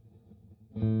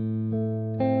Hello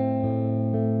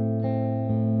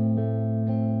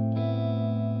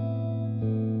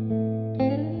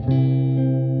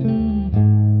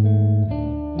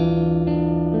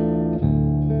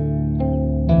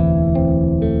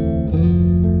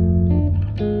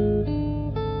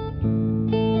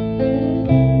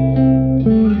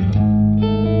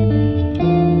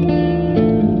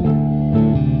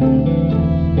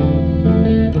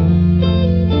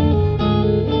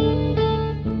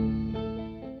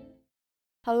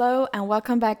and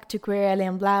welcome back to Queer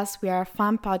Alien Blast. We are a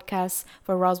fan podcast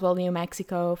for Roswell, New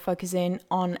Mexico, focusing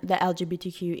on the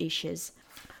LGBTQ issues.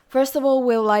 First of all,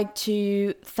 we'd like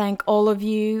to thank all of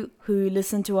you who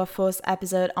listened to our first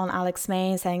episode on Alex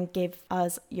Maines and gave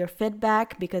us your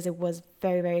feedback, because it was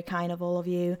very, very kind of all of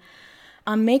you.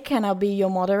 I'm Mick and I'll be your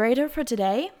moderator for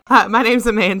today. Hi, my name's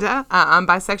Amanda. I'm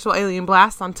Bisexual Alien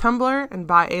Blast on Tumblr and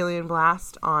Bi Alien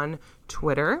Blast on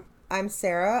Twitter. I'm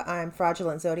Sarah. I'm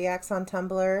Fraudulent Zodiacs on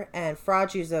Tumblr and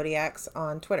Fraudu Zodiacs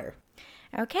on Twitter.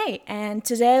 Okay, and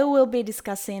today we'll be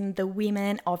discussing the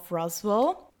women of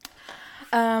Roswell.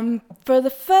 For the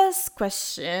first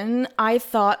question, I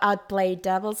thought I'd play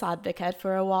devil's advocate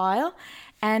for a while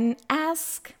and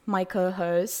ask my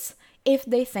co-hosts if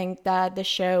they think that the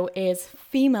show is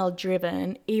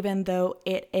female-driven, even though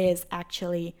it is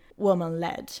actually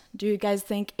woman-led. Do you guys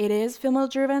think it is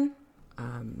female-driven?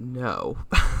 No.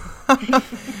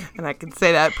 And I can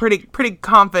say that pretty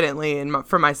confidently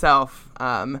for myself,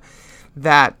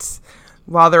 that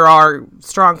while there are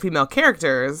strong female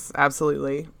characters,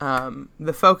 absolutely,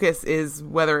 the focus is,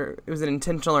 whether it was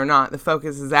intentional or not, the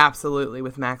focus is absolutely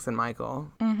with Max and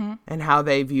Michael, and how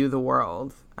they view the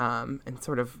world, and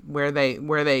sort of where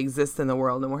they exist in the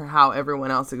world, and how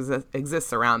everyone else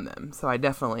exists around them. So I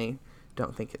definitely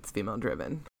don't think it's female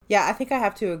driven. Yeah, I think I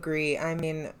have to agree. I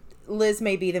mean, Liz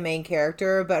may be the main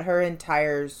character, but her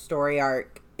entire story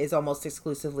arc is almost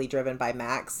exclusively driven by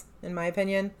Max, in my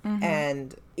opinion.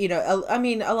 And, you know, I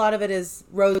mean, a lot of it is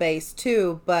Rosa-based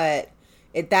too, but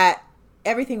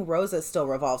everything Rosa still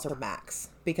revolves around Max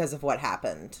because of what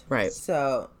happened. Right.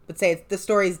 So, I would say the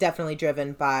story is definitely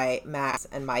driven by Max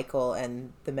and Michael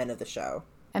and the men of the show.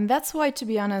 And that's why, to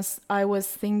be honest, I was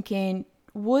thinking,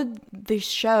 would the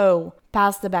show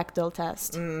pass the Bechdel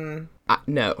test?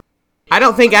 No. I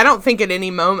don't think at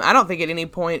any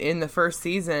point in the first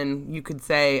season you could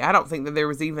say, I don't think that there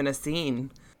was even a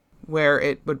scene where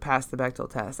it would pass the Bechdel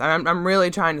test. I'm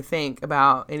really trying to think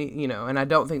about any, and I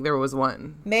don't think there was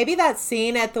one. Maybe that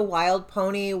scene at the Wild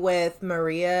Pony with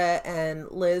Maria and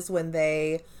Liz when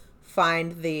they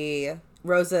find the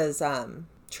Rosa's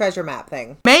treasure map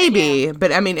thing. Maybe,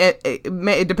 but I mean, it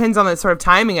depends on the sort of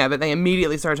timing of it. They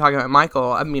immediately started talking about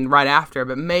Michael, I mean, right after,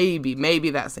 but maybe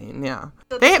that scene, yeah.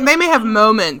 They may have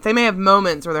moments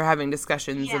where they're having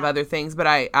discussions of other things, but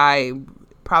I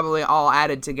probably all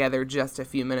added together just a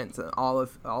few minutes all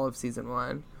of season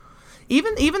one.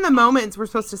 Even the moments we're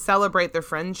supposed to celebrate their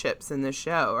friendships in this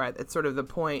show, right? It's sort of the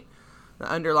point, the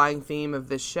underlying theme of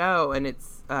this show, and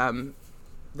it's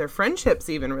their friendships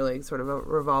even really sort of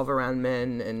revolve around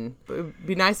men, and it would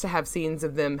be nice to have scenes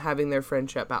of them having their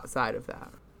friendship outside of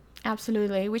that.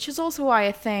 Absolutely, which is also why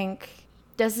I think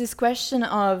there's this question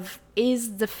of,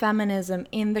 is the feminism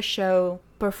in the show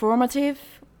performative?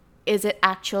 Is it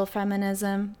actual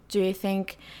feminism? Do you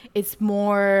think it's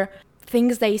more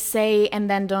things they say and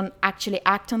then don't actually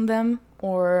act on them?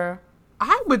 Or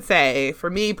I would say,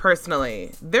 for me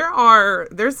personally,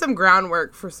 there's some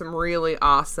groundwork for some really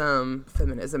awesome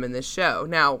feminism in this show.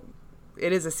 Now,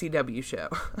 it is a CW show.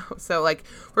 So, like,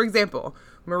 for example,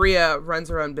 Maria runs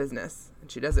her own business,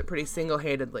 and she does it pretty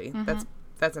single-handedly.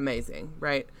 That's amazing,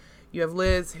 right? You have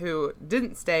Liz, who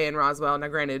didn't stay in Roswell. Now,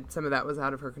 granted, some of that was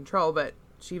out of her control, but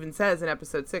she even says in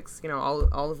episode 6,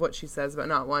 all of what she says about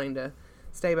not wanting to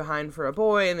stay behind for a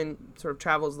boy, and then sort of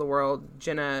travels the world.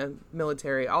 Jenna,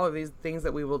 military, all of these things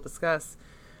that we will discuss.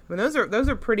 I mean, those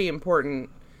are pretty important.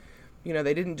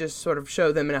 They didn't just sort of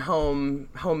show them in a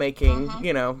homemaking.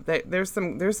 There's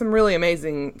some really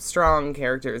amazing, strong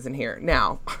characters in here.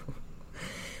 Now,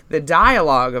 the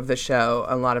dialogue of the show,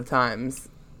 a lot of times,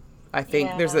 I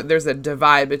think there's a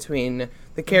divide between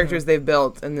the characters they've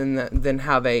built and then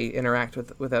how they interact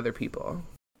with other people.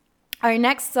 Our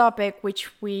next topic, which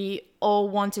we all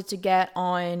wanted to get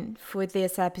on for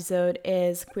this episode,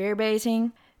 is queer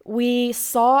baiting. We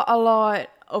saw a lot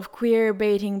of queer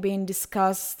baiting being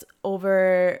discussed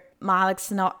over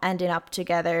Alex not ending up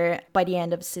together by the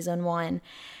end of season 1.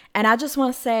 And I just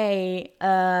want to say,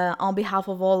 on behalf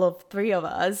of all of 3 of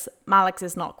us, Alex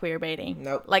is not queer baiting.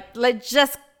 Nope. Like, let's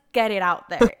just get it out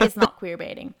there. It's not queer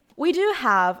baiting. We do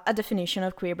have a definition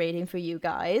of queerbaiting for you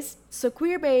guys. So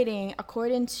queerbaiting,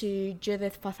 according to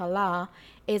Judith Fathallah,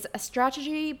 is a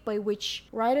strategy by which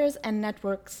writers and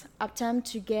networks attempt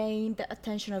to gain the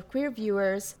attention of queer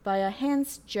viewers via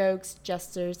hints, jokes,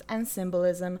 gestures, and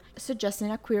symbolism,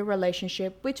 suggesting a queer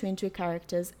relationship between two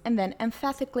characters and then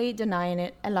emphatically denying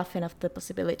it and laughing at the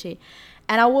possibility.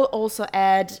 And I will also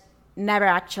add, never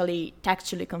actually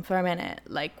textually confirming it,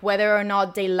 like whether or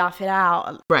not they laugh it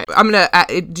out. Right. I'm going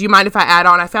to, do you mind if I add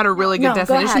on? I found a really good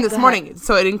definition this morning. Ahead.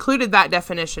 So it included that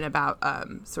definition about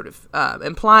sort of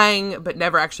implying but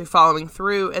never actually following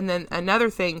through. And then another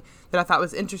thing that I thought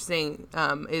was interesting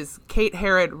is Kate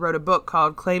Herod wrote a book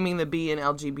called Claiming the B in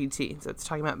LGBT. So it's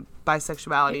talking about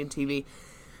bisexuality in TV.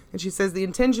 And she says the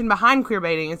intention behind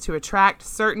queerbaiting is to attract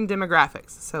certain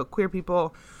demographics. So queer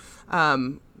people,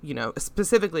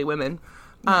 specifically women,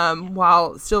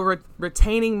 while still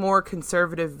retaining more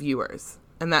conservative viewers.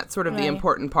 And that's sort of the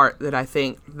important part that I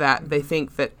think that they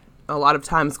think that a lot of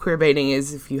times queerbaiting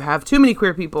is if you have too many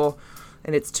queer people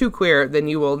and it's too queer, then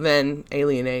you will then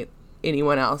alienate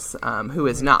anyone else who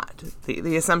is not.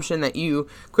 The assumption that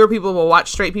queer people will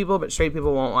watch straight people, but straight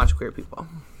people won't watch queer people.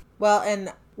 Well,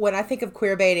 and when I think of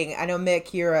queerbaiting, I know,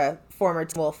 Mick, you're a former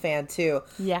Teen Wolf fan too.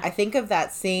 Yeah. I think of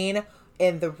that scene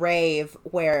in the rave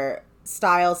where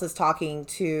Styles is talking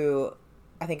to,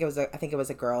 I think it was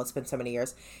a girl. It's been so many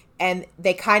years, and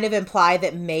they kind of imply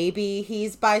that maybe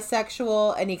he's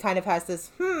bisexual, and he kind of has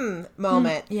this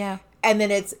moment. Yeah. And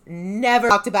then it's never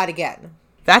talked about again.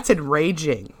 That's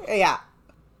enraging. Yeah.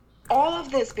 All of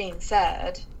this being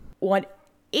said, what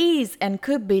is and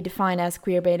could be defined as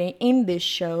queerbaiting in this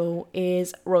show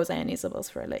is Rosa and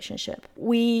Isabel's relationship.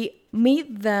 We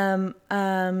meet them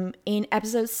in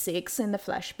episode 6 in the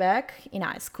flashback in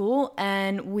high school,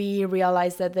 and we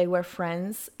realize that they were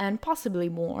friends and possibly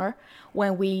more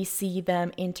when we see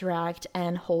them interact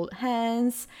and hold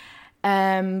hands.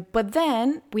 But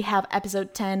then we have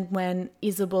episode 10 when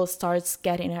Isabel starts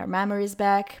getting her memories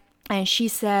back, and she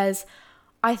says,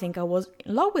 I think I was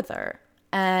in love with her.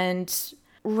 And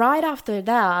right after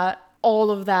that,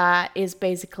 all of that is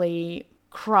basically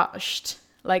crushed.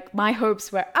 Like, my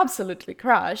hopes were absolutely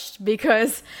crushed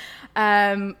because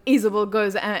Isabel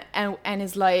goes and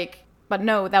is like, but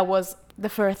no, that was the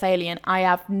first alien. I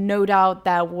have no doubt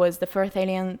that was the first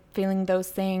alien feeling those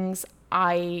things.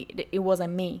 It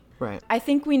wasn't me. Right. I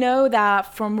think we know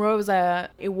that from Rosa,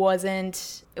 it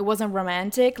wasn't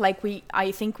romantic. Like,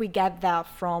 I think we get that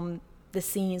from the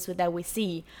scenes that we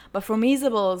see, but from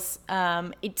Isabel's,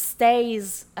 it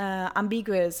stays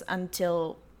ambiguous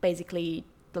until basically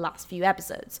the last few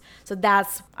episodes. So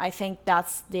I think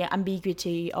that's the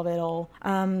ambiguity of it all.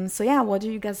 So yeah, what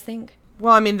do you guys think?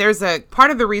 Well, I mean, there's a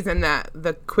part of the reason that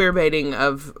the queerbaiting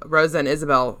of Rosa and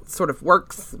Isabel sort of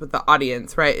works with the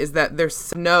audience, right, is that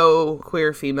there's no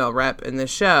queer female rep in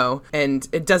this show, and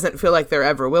it doesn't feel like there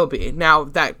ever will be. Now,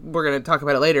 that we're going to talk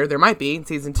about it later, there might be in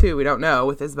season 2, we don't know,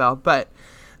 with Isabel, but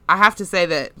I have to say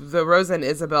that the Rosa and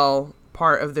Isabel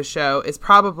part of the show is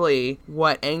probably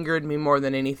what angered me more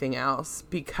than anything else,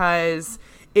 because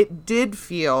it did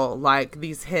feel like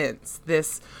these hints,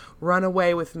 this run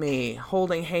away with me,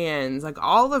 holding hands, like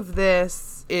all of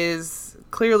this is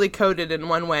clearly coded in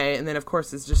one way, and then of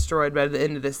course is destroyed by the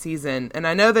end of the season. And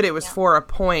I know that it was for a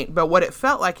point, but what it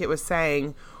felt like it was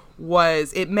saying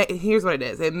was here's what it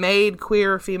is. It made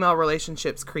queer female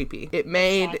relationships creepy. It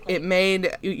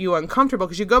made you uncomfortable,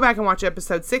 because you go back and watch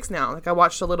episode 6 now. Like, I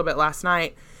watched a little bit last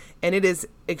night, and it is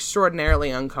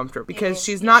extraordinarily uncomfortable because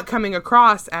she's not coming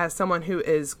across as someone who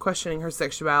is questioning her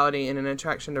sexuality and an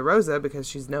attraction to Rosa because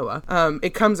she's Noah.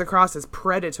 It comes across as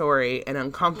predatory and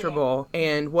uncomfortable. Yeah.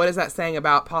 And what is that saying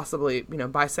about possibly,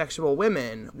 bisexual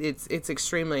women? It's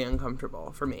extremely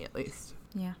uncomfortable for me, at least.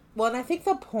 Yeah. Well, and I think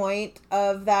the point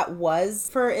of that was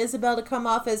for Isabel to come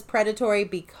off as predatory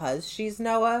because she's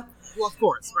Noah. Well, of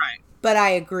course, right. But I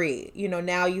agree.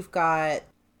 Now you've got...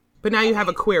 But now you have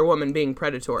a queer woman being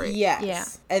predatory. Yes. Yeah.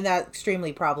 And that's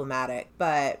extremely problematic.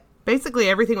 But basically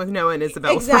everything with Noah and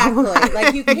Isabel is exactly. problematic.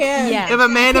 Like, you can't... Yeah. If a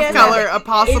man of color, a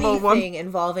possible anything one...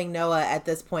 involving Noah at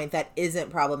this point that isn't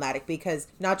problematic, because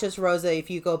not just Rosa, if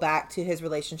you go back to his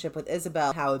relationship with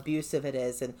Isabel, how abusive it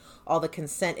is and all the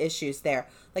consent issues there.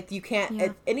 Like, you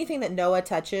can't... anything that Noah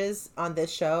touches on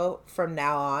this show from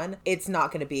now on, it's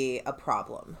not going to be a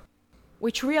problem.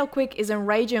 Which, real quick, is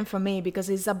enraging for me because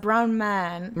he's a brown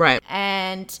man. Right.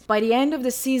 And by the end of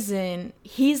the season,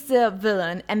 he's the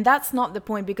villain. And that's not the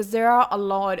point, because there are a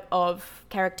lot of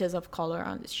characters of color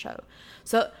on this show.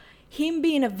 So him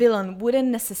being a villain wouldn't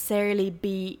necessarily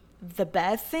be the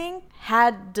bad thing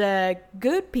had the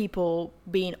good people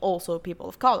been also people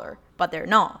of color. But they're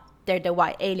not. They're the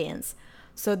white aliens.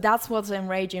 So that's what's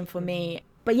enraging for me.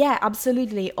 But yeah,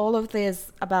 absolutely, all of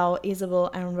this about Isabel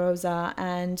and Rosa,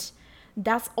 and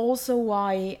that's also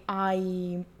why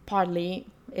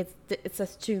it's a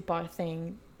two-part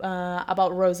thing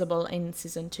about Rosabelle in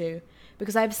season 2,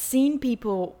 because I've seen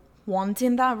people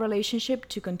wanting that relationship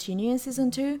to continue in season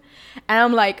 2, and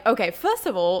I'm like, okay, first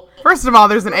of all,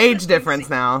 there's an age difference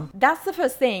now. that's the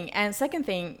first thing, and second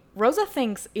thing, Rosa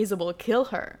thinks Isabel killed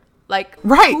her. Like,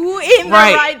 Right. who in the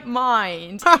Right. right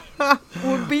mind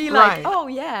would be like, Right. oh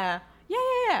yeah.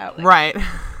 Like, Right.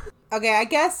 Okay, I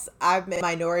guess I'm in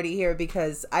minority here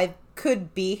because I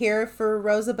could be here for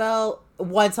Rosabelle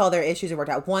once all their issues are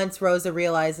worked out. Once Rosa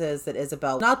realizes that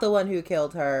Isabel not the one who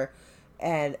killed her.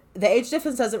 And the age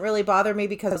difference doesn't really bother me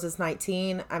because Rosa's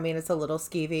 19. I mean, it's a little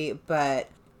skeevy, but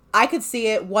I could see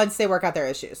it once they work out their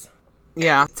issues.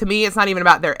 Yeah. To me, it's not even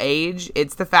about their age.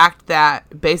 It's the fact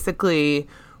that basically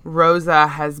Rosa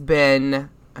has been,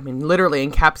 I mean, literally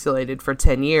encapsulated for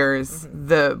 10 years.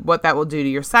 What that will do to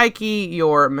your psyche,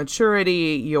 your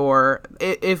maturity,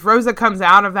 if Rosa comes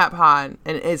out of that pod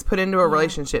and is put into a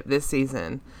relationship this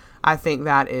season, I think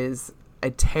that is a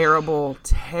terrible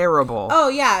Oh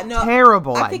yeah, no,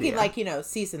 terrible I'm idea. thinking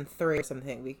season 3 or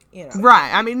something.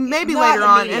 Right. I mean, maybe Not later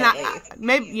on, and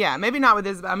immediately. maybe not with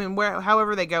this. I mean,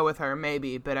 however they go with her,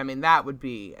 maybe. But I mean, that would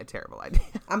be a terrible idea.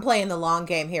 I'm playing the long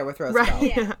game here with Rosabelle.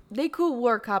 Right. yeah, they could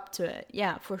work up to it.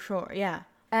 Yeah, for sure. Yeah.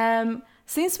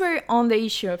 Since we're on the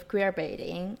issue of queer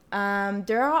baiting,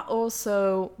 there are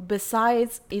also,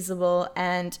 besides Isabel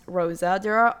and Rosa,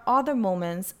 there are other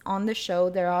moments on the show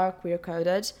that are queer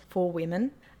coded for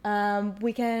women.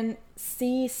 We can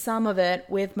see some of it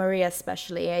with Maria,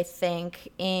 especially, I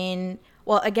think, in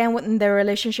the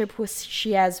relationship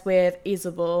she has with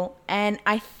Isabel, and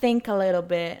I think a little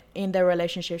bit in the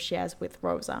relationship she has with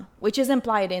Rosa, which is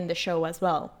implied in the show as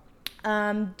well.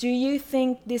 Do you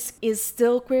think this is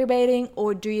still queerbaiting,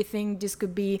 or do you think this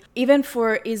could be, even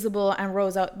for Isabel and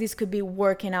Rosa, this could be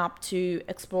working up to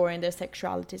exploring their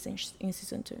sexualities in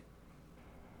season 2?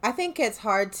 I think it's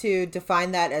hard to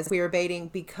define that as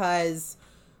queerbaiting because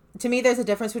to me there's a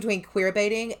difference between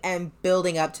queerbaiting and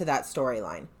building up to that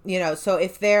storyline. So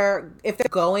if they're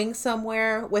going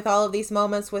somewhere with all of these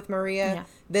moments with Maria,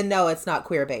 then no, it's not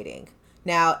queerbaiting.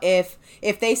 Now, if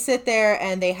they sit there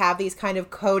and they have these kind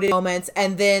of coded moments,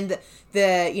 and then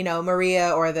the Maria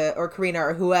or Karina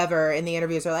or whoever in the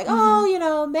interviews are like,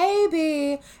 oh,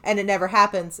 maybe, and it never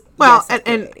happens. Well, yes,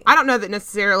 and I don't know that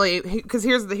necessarily, because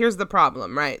here's the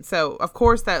problem, right? So of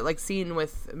course that like scene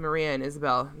with Maria and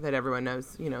Isabel that everyone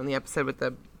knows, in the episode with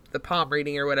the palm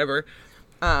reading or whatever.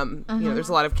 There's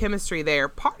a lot of chemistry there.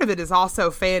 Part of it is also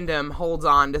fandom holds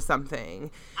on to something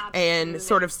and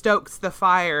sort of stokes the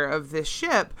fire of this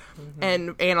ship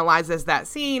and analyzes that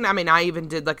scene. I mean, I even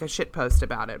did like a shit post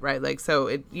about it, right? Like, so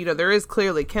it, there is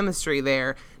clearly chemistry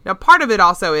there. Now, part of it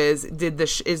also is,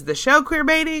 is the show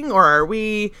queerbaiting, or are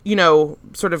we,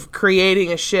 sort of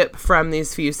creating a ship from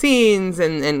these few scenes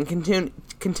and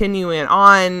continuing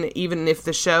on, even if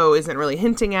the show isn't really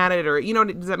hinting at it, or,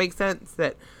 does that make sense?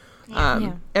 That,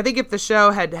 I think if the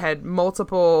show had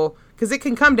multiple, because it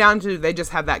can come down to they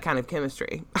just have that kind of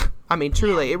chemistry. I mean,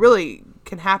 truly, it really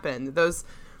can happen. Those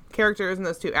characters and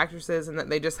those two actresses, and that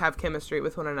they just have chemistry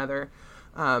with one another,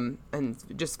 and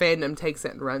just fandom takes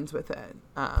it and runs with it.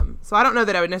 So I don't know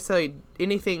that I would necessarily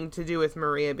anything to do with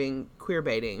Maria being queer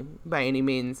baiting by any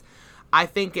means. I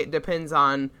think it depends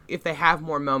on if they have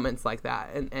more moments like that,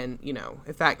 and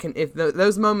if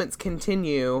those moments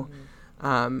continue.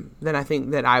 Then I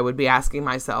think that I would be asking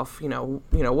myself,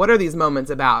 what are these moments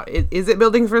about? Is it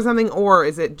building for something, or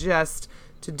is it just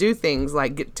to do things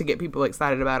like to get people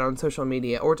excited about it on social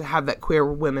media, or to have that queer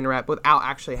women rep without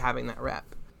actually having that rep?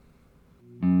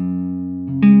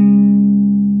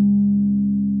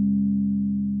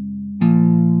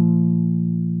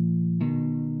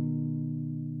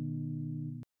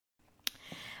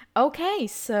 Okay,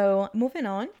 so moving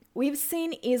on. We've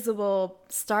seen Isabel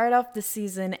start off the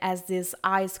season as this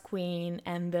ice queen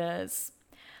and this...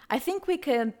 I think we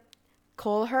could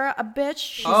call her a bitch.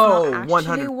 She's not actually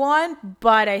 100. one,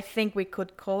 but I think we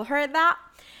could call her that.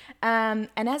 And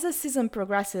as the season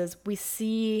progresses, we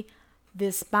see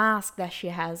this mask that she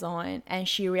has on, and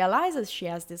she realizes she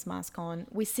has this mask on.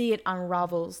 We see it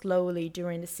unravel slowly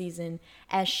during the season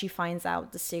as she finds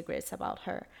out the secrets about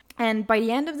her. And by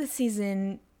the end of the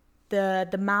season,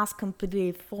 the mask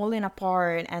completely falling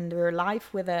apart and her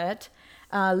life with it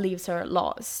leaves her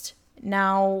lost.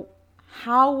 Now,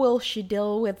 how will she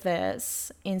deal with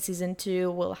this in season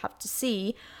 2? We'll have to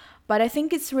see. But I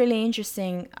think it's really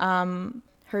interesting.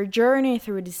 Her journey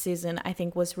through this season, I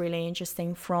think, was really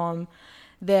interesting, from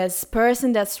this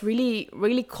person that's really,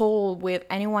 really cold with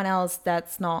anyone else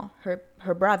that's not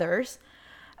her brothers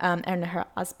and her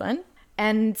husband,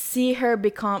 and see her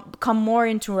come more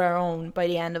into her own by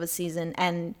the end of the season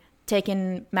and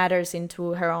taking matters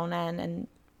into her own hand and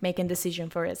making decision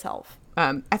for herself.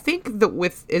 I think that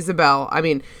with Isabel, I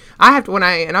mean, I have to, and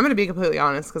I'm going to be completely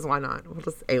honest, because why not? We'll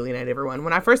just alienate everyone.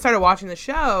 When I first started watching the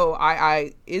show,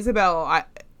 Isabel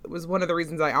was one of the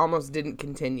reasons I almost didn't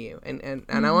continue. And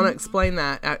I want to explain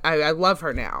that. I love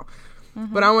her now.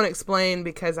 But I want to explain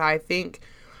because I think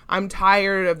I'm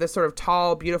tired of this sort of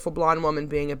tall, beautiful blonde woman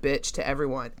being a bitch to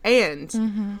everyone.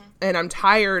 And I'm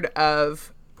tired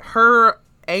of her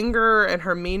anger, and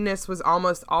her meanness was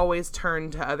almost always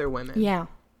turned to other women. Yeah.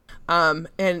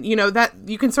 And you know, that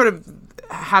you can sort of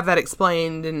have that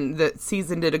explained, and the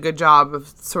season did a good job of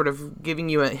sort of giving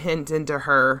you a hint into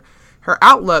her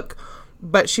outlook,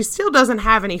 but she still doesn't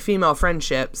have any female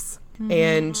friendships,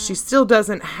 and she still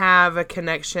doesn't have a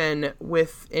connection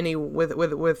with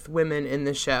with women in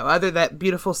the show, other that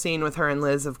beautiful scene with her and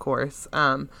Liz, of course.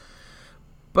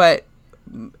 But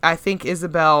I think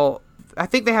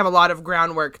they have a lot of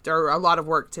groundwork, or a lot of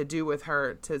work to do with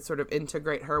her to sort of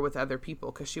integrate her with other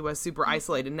people, because she was super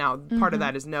isolated. Now, part of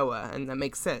that is Noah, and that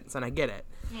makes sense, and I get it.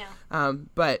 Yeah.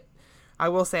 But I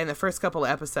will say in the first couple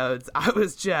of episodes, I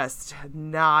was just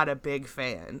not a big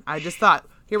fan. I just thought,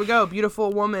 here we go,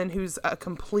 beautiful woman who's a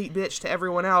complete bitch to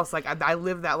everyone else. Like, I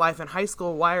lived that life in high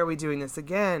school. Why are we doing this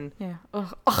again? Yeah.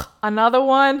 Another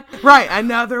one. Right,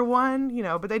 another one. You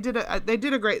know, but they did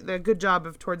a good job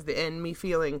of, towards the end, me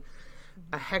feeling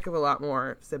a heck of a lot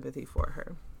more sympathy for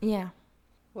her. Yeah.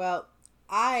 Well,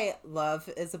 I love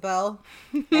Isabel,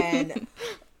 and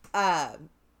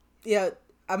you know,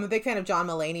 I'm a big fan of John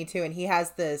Mulaney too, and he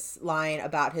has this line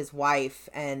about his wife,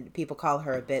 and people call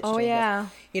her a bitch. Oh yeah.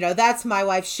 You know, that's my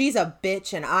wife. She's a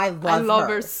bitch, and I love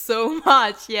her so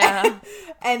much. Yeah.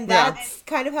 And that's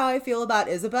kind of how I feel about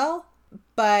Isabel,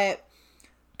 but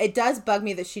it does bug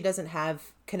me that she doesn't have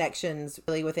connections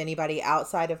really with anybody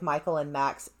outside of Michael and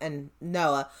Max and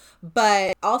Noah.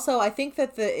 But also, I think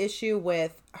that the issue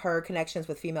with her connections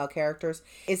with female characters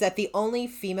is that the only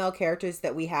female characters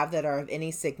that we have that are of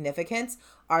any significance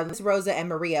are Rosa and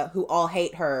Maria, who all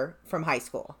hate her from high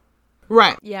school.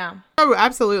 Right. Yeah. Oh,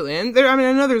 absolutely. And I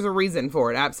know there's a reason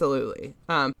for it. Absolutely.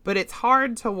 But it's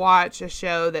hard to watch a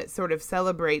show that sort of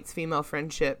celebrates female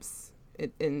friendships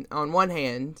on one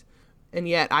hand, and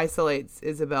yet isolates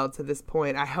Isabel to this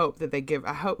point. I hope that they give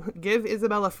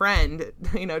Isabel a friend,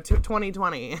 you know, to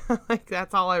 2020. Like,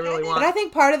 that's all I really want. But I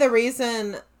think part of the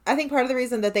reason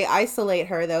that they isolate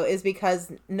her, though, is because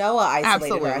Noah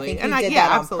isolated her. I think he did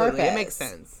that on purpose. It makes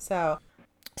sense.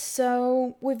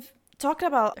 So we've talked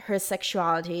about her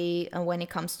sexuality when it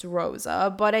comes to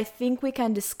Rosa, but I think we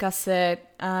can discuss it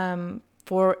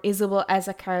for Isabel as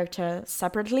a character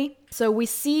separately. So we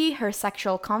see her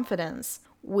sexual confidence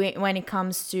when it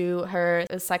comes to her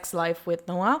sex life with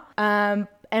Noah.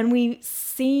 And we've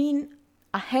seen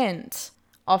a hint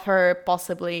of her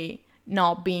possibly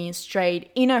not being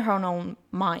straight in her own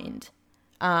mind,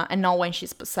 and not when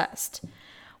she's possessed.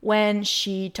 When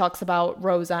she talks about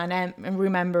Rosa and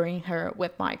remembering her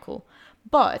with Michael.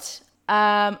 But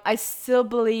I still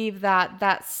believe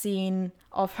that scene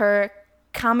of her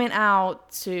coming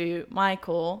out to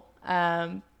Michael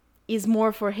is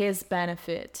more for his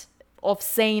benefit, of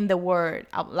saying the word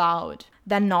out loud,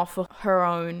 than not for her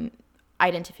own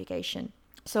identification.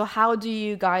 So how do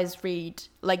you guys read?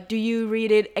 Like, do you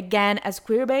read it again as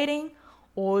queerbaiting,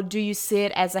 or do you see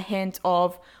it as a hint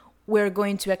of, we're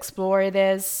going to explore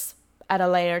this at a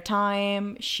later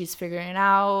time, she's figuring it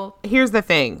out? Here's the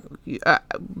thing.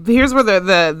 Here's where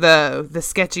the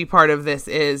sketchy part of this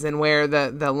is, and where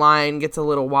the line gets a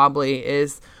little wobbly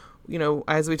is, you know,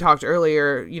 as we talked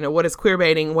earlier, you know, what is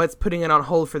queerbaiting? What's putting it on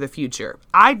hold for the future?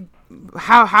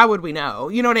 How would we know?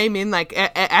 You know what I mean? Like,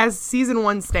 as season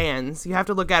 1 stands, you have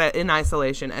to look at it in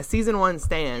isolation. As season 1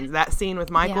 stands, that scene with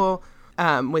Michael,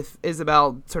 with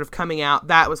Isabel sort of coming out,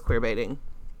 that was queerbaiting.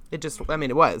 It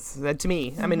was to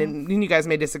me. I mean, and you guys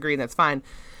may disagree, and that's fine.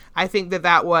 I think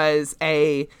that was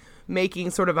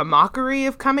making sort of a mockery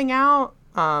of coming out.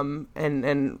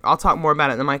 And I'll talk more about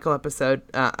it in the Michael episode.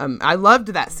 I loved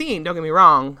that scene, don't get me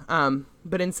wrong.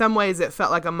 But in some ways it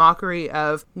felt like a mockery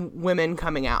of women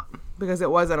coming out, because it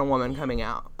wasn't a woman coming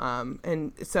out.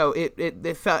 And so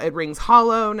it rings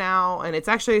hollow now. And it's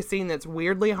actually a scene that's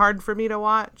weirdly hard for me to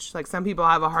watch. Like, some people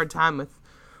have a hard time with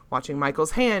watching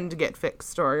Michael's hand get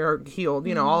fixed or healed,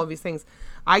 you know, all of these things.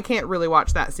 I can't really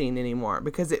watch that scene anymore,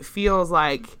 because it feels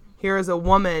like here is a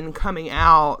woman coming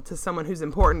out to someone who's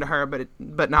important to her,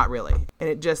 but not really. And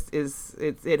it just is,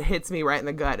 it hits me right in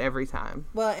the gut every time.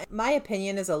 Well, my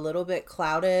opinion is a little bit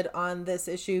clouded on this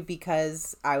issue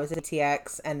because I was at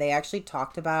TX and they actually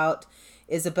talked about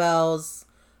Isabel's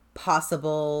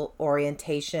possible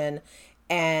orientation.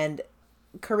 And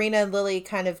Karina and Lily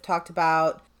kind of talked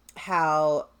about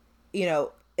how, you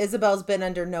know, Isabel's been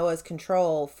under Noah's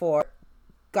control for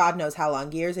God knows how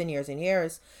long, years and years and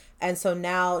years. And so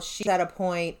now she's at a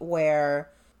point where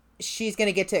she's going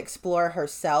to get to explore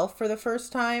herself for the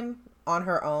first time on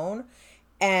her own,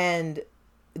 and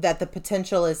that the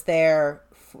potential is there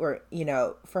for, you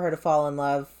know, for her to fall in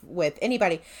love with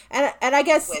anybody. And I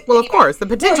guess, well, of course, the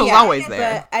potential's always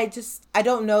there. But I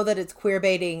don't know that it's queer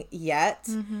baiting yet,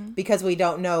 because we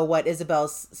don't know what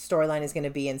Isabel's storyline is going to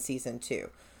be in season 2.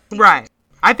 Right.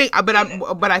 I think,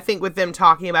 but I think with them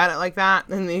talking about it like that,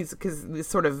 and because these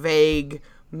sort of vague,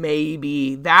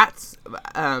 maybe that's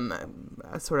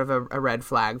a sort of a red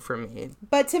flag for me.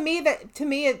 But to me,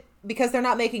 because they're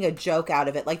not making a joke out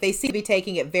of it, like they seem to be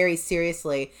taking it very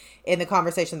seriously in the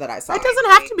conversation that I saw. It doesn't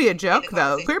have to be a joke,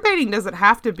 though. Queer baiting doesn't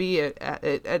have to be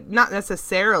a not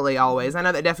necessarily always. I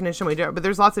know that definition we do, but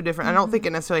there's lots of different. I don't think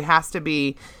it necessarily has to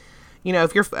be. You know,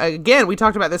 if you're, again, we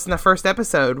talked about this in the first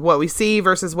episode, what we see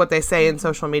versus what they say in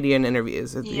social media and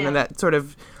interviews. Yeah. You know, that sort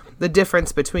of the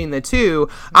difference between the two.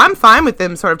 I'm fine with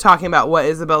them sort of talking about what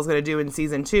Isabel's going to do in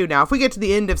season 2. Now, if we get to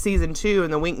the end of season 2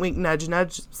 and the wink, wink, nudge,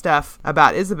 nudge stuff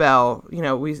about Isabel, you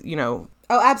know,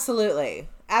 Oh, absolutely.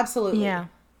 Absolutely. Yeah.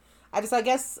 I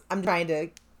guess I'm trying to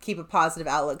keep a positive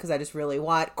outlook because I just really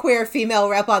want queer female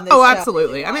rep on this show. Oh,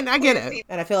 absolutely. I mean, I get it.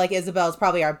 And I feel like Isabel's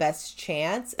probably our best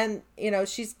chance. And, you know,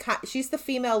 she's the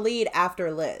female lead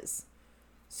after Liz.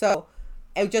 So,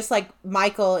 just like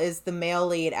Michael is the male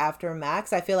lead after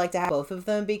Max, I feel like to have both of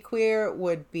them be queer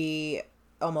would be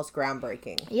almost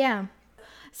groundbreaking. Yeah.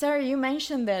 Sarah, you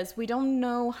mentioned this. We don't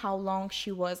know how long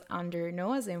she was under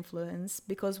Noah's influence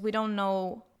because we don't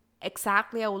know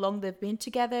exactly how long they've been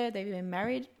together. They've been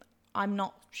married. I'm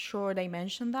not sure they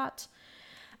mentioned that.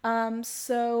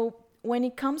 So when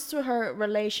it comes to her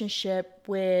relationship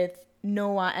with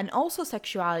Noah and also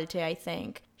sexuality, I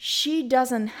think she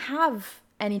doesn't have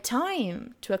any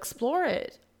time to explore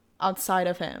it outside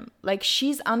of him. Like,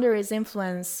 she's under his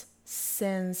influence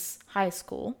since high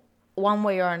school, one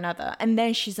way or another. And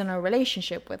then she's in a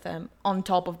relationship with him on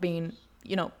top of being,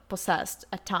 you know, possessed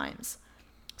at times.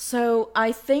 So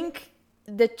I think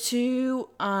the two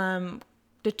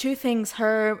things,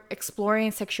 her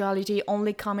exploring sexuality,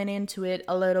 only coming into it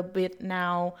a little bit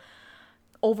now,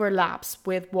 overlaps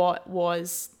with what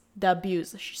was the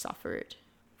abuse she suffered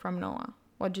from Noah.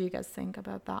 What do you guys think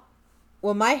about that?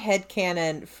 Well, my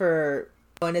headcanon for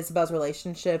Noah and Isabel's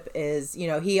relationship is, you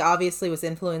know, he obviously was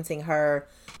influencing her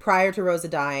prior to Rosa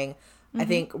dying. I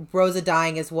think Rosa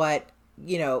dying is what,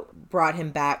 you know, brought him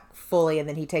back fully, and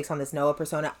then he takes on this Noah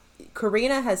persona.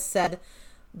 Karina has said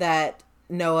that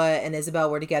Noah and Isabel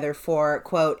were together for,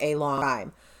 quote, a long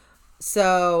time.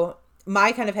 So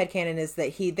my kind of headcanon is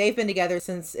that they've been together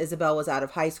since Isabel was out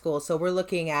of high school. So we're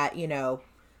looking at, you know,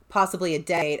 possibly a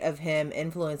decade of him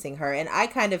influencing her. And I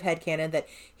kind of headcanon that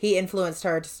he influenced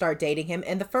her to start dating him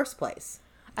in the first place.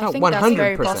 I think 100%. that's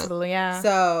very possible, yeah.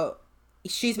 So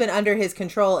she's been under his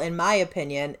control, in my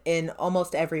opinion, in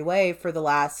almost every way for the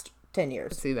last 10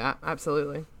 years. See that?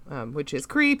 Absolutely. Which is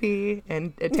creepy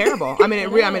and terrible. I mean,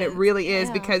 it really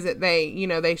is, because it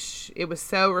was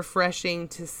so refreshing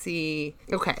to see.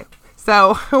 Okay.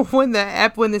 So when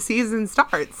the season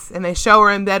starts and they show her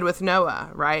in bed with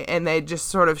Noah, right? And they just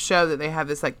sort of show that they have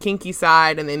this like kinky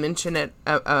side, and they mention it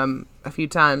a few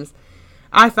times.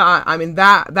 I thought, I mean,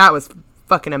 that was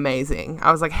fucking amazing.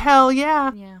 I was like, hell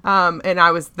yeah.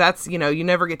 And that's, you know, you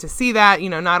never get to see that, you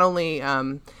know, not only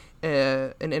an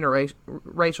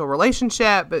interracial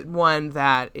relationship, but one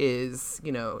that is,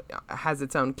 you know, has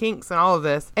its own kinks and all of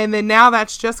this. And then now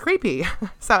that's just creepy.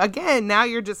 So again, now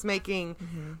you're just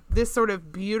making this sort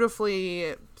of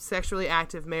beautifully sexually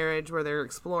active marriage where they're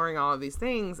exploring all of these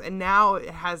things, and now it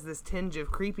has this tinge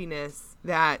of creepiness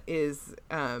that is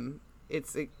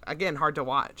it's again hard to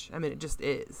watch. I mean, it just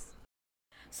is.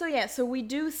 So we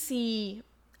do see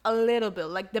a little bit,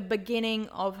 like the beginning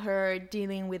of her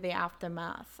dealing with the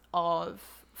aftermath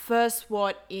of first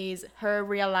what is her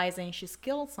realizing she's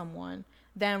killed someone,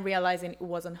 then realizing it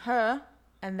wasn't her,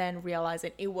 and then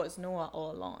realizing it was Noah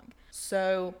all along.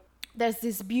 So there's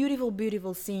this beautiful,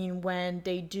 beautiful scene when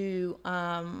they do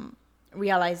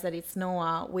realize that it's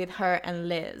Noah with her and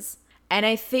Liz. And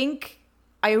I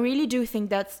really do think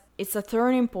that it's a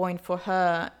turning point for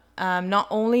her. Not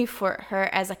only for her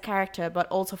as a character, but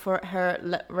also for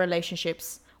her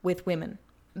relationships with women.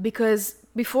 because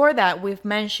before that, we've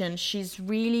mentioned she's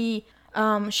really,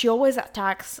 she always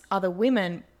attacks other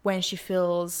women when she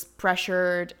feels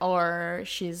pressured or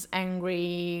she's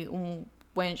angry,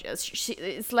 when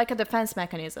it's like a defense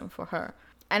mechanism for her.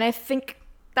 And I think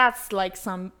that's like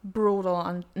some brutal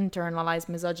and internalized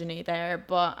misogyny there.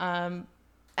 But and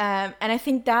I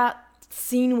think that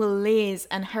scene with Liz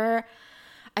and her,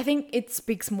 I think it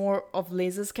speaks more of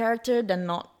Liz's character than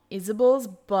not Isabel's.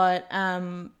 But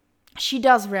she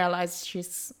does realize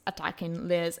she's attacking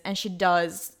Liz, and she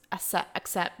does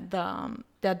accept the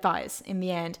advice in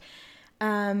the end.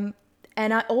 And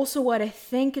what I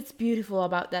think it's beautiful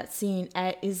about that scene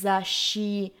is that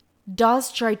she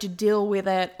does try to deal with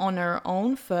it on her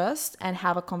own first and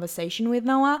have a conversation with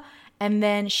Noah. And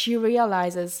then she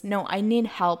realizes, no, I need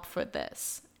help for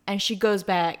this. And she goes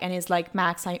back and is like,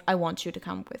 Max, I want you to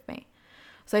come with me.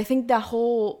 So I think the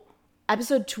whole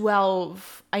episode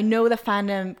 12, I know the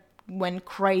fandom went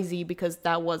crazy because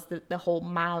that was the whole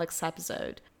Malex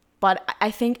episode. But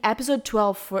I think episode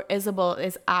 12 for Isabel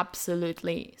is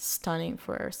absolutely stunning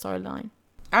for her storyline.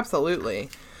 Absolutely.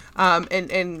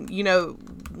 And you know,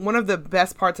 one of the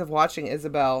best parts of watching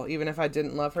Isabel, even if I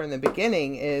didn't love her in the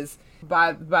beginning, is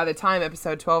by the time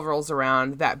episode 12 rolls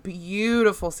around, that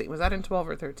beautiful scene. Was that in 12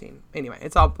 or 13? Anyway,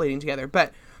 it's all bleeding together.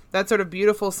 But that sort of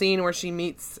beautiful scene where she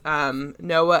meets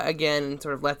Noah again and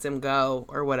sort of lets him go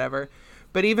or whatever.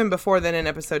 But even before then, in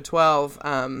episode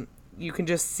 12, you can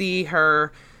just see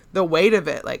her, the weight of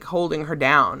it, like holding her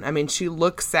down. I mean, she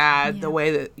looks sad. Yeah. The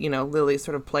way that, you know, Lily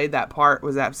sort of played that part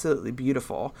was absolutely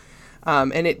beautiful.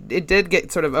 And it did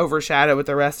get sort of overshadowed with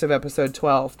the rest of episode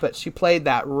 12, but she played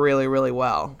that really, really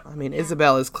well. I mean,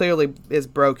 Isabel is clearly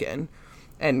broken,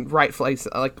 and rightfully,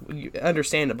 like,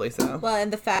 understandably so. Well,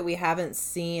 and the fact we haven't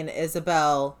seen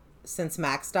Isabel since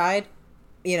Max died,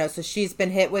 you know, so she's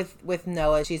been hit with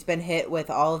Noah. She's been hit with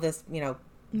all of this, you know,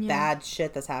 bad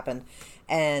shit that's happened.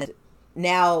 And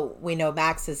now we know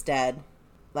Max is dead.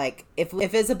 Like, if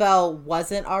Isabel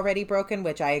wasn't already broken,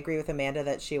 which I agree with Amanda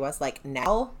that she was, like,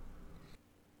 now.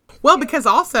 Well, because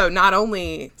also not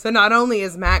only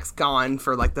is Max gone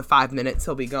for like the 5 minutes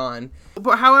he'll be gone,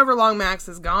 but however long Max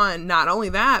is gone, not only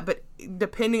that, but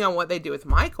depending on what they do with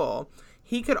Michael,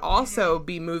 he could also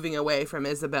be moving away from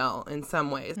Isabel in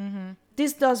some ways. Mm-hmm.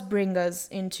 This does bring us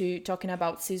into talking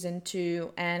about season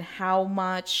 2 and how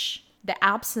much the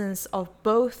absence of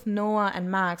both Noah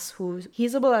and Max, who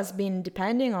Isabel has been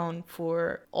depending on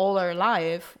for all her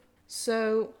life.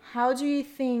 So how do you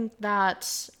think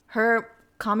that her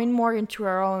coming more into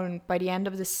her own by the end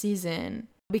of the season,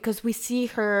 because we see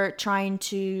her trying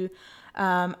to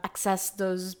access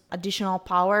those additional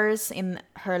powers in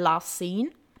her last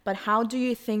scene, but how do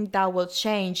you think that will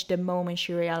change the moment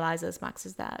she realizes Max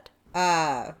is dead?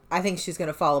 I think she's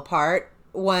gonna fall apart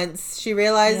once she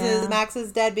realizes Max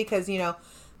is dead, because you know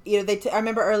I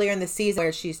remember earlier in the season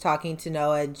where she's talking to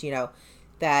Noah, and you know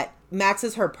that Max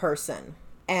is her person,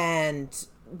 and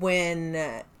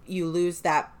when you lose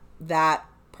that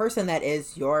person that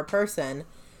is your person,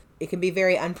 it can be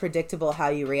very unpredictable how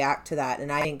you react to that.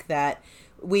 And I think that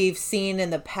we've seen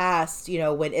in the past, you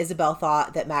know, when Isabel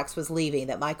thought that Max was leaving,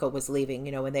 that Michael was leaving,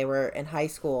 you know, when they were in high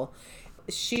school,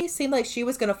 she seemed like she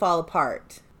was going to fall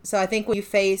apart. So I think when you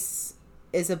face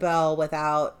Isabel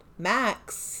without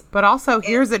Max. But also,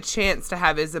 here's a chance to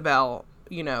have Isabel,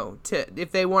 you know,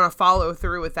 if they want to follow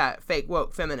through with that fake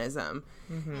woke feminism,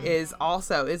 is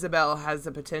also Isabel has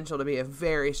the potential to be a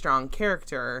very strong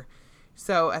character.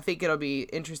 So I think it'll be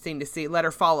interesting to see, let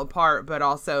her fall apart, but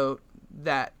also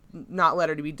that not let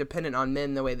her to be dependent on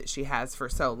men the way that she has for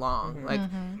so long. Like,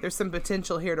 there's some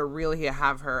potential here to really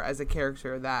have her as a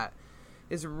character that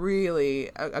is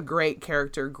really a great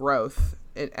character growth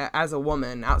as a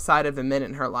woman outside of the men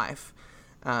in her life.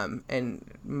 And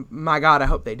my God, I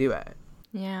hope they do it.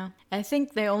 Yeah, I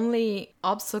think the only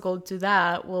obstacle to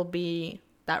that will be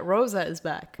that Rosa is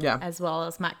back, as well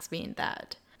as Max being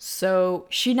dead. So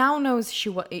she now knows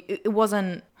it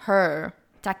wasn't her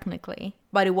technically,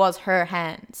 but it was her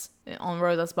hands on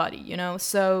Rosa's body, you know.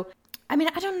 So I mean,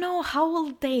 I don't know how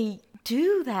will they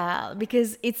do that,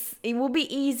 because it will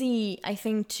be easy, I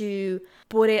think, to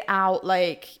put it out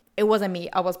like, it wasn't me,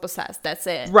 I was possessed, that's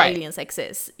it. Right. Aliens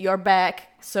exist. You're back.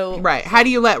 So right. How do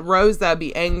you let Rosa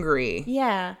be angry?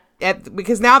 Yeah.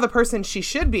 Because now the person she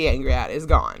should be angry at is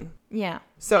gone. Yeah.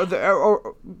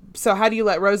 So so how do you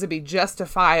let Rosa be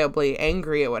justifiably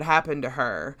angry at what happened to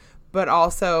her, but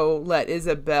also let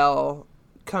Isabel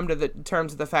come to the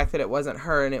terms of the fact that it wasn't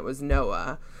her and it was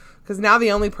Noah? Because now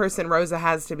the only person Rosa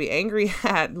has to be angry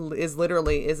at is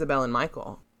literally Isabel and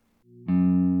Michael.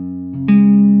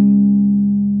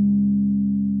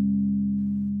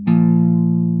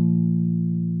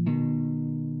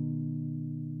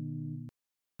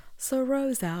 So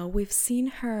Rosa, we've seen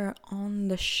her on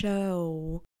the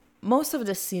show. Most of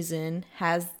the season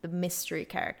has the mystery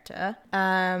character.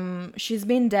 She's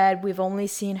been dead. We've only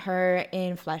seen her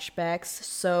in flashbacks,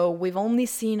 so we've only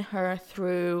seen her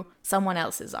through someone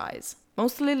else's eyes.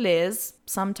 Mostly Liz,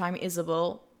 sometime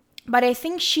Isabel. But I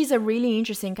think she's a really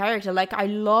interesting character. Like, I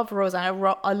love Rosa.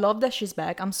 I love that she's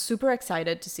back. I'm super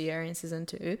excited to see her in season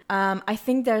 2. I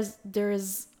think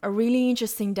there's a really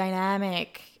interesting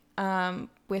dynamic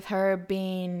with her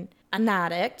being an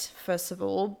addict, first of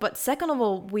all. But second of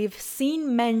all, we've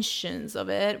seen mentions of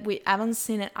it. We haven't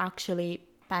seen it actually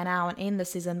pan out in the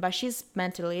season, but she's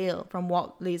mentally ill from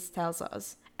what Liz tells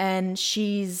us. And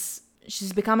she's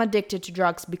become addicted to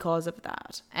drugs because of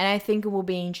that. And I think it will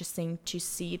be interesting to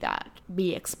see that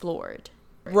be explored.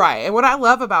 Right. And what I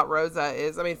love about Rosa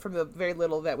is, I mean, from the very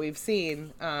little that we've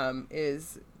seen,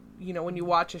 is, you know, when you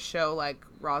watch a show like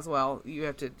Roswell, you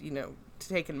have to, you know, to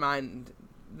take in mind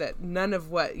that none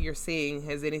of what you're seeing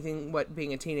has anything what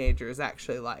being a teenager is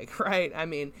actually like, right? I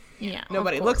mean, yeah,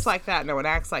 nobody looks like that, no one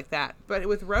acts like that. But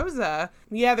with Rosa,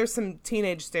 yeah, there's some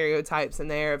teenage stereotypes in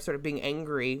there of sort of being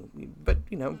angry, but,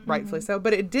 you know, rightfully so.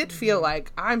 But it did feel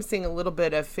like I'm seeing a little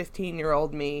bit of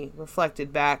 15-year-old me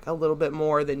reflected back a little bit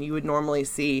more than you would normally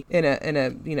see in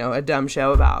a you know, a dumb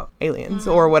show about aliens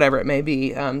or whatever it may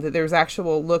be. That there's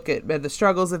actual look at the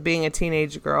struggles of being a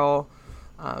teenage girl.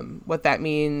 What that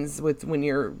means with when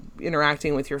you're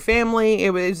interacting with your family.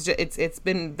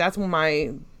 That's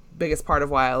my biggest part of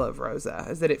why I love Rosa,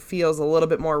 is that it feels a little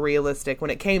bit more realistic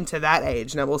when it came to that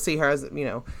age. Now we'll see her as, you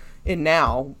know, in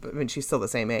now, I mean, she's still the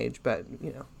same age, but,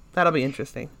 you know, that'll be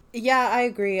interesting. Yeah, I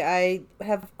agree. I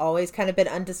have always kind of been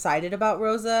undecided about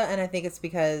Rosa, and I think it's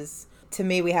because, to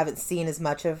me, we haven't seen as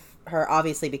much of her,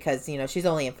 obviously, because, you know, she's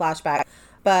only in flashback.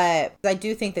 But I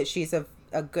do think that she's a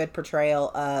good portrayal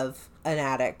of an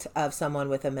addict, of someone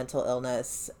with a mental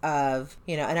illness, of,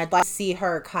 you know, and I'd like to see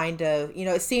her kind of, you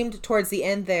know, it seemed towards the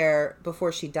end there,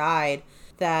 before she died,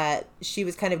 that she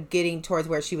was kind of getting towards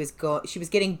where she was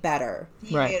getting better.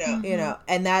 Right. You know,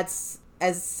 and that's,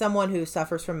 as someone who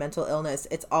suffers from mental illness,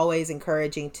 it's always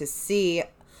encouraging to see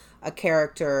a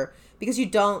character, because you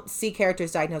don't see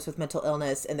characters diagnosed with mental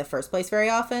illness in the first place very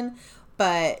often,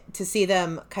 but to see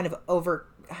them kind of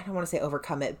I don't want to say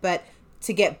overcome it, but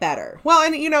to get better. Well,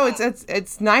 and, you know,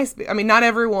 it's nice. I mean, not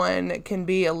everyone can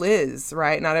be a Liz,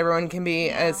 right? Not everyone can be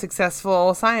a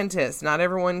successful scientist. Not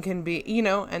everyone can be, you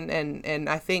know, and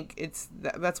I think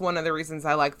that's one of the reasons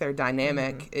I like their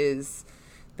dynamic is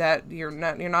that you're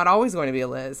not always going to be a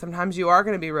Liz. Sometimes you are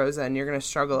going to be Rosa, and you're going to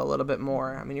struggle a little bit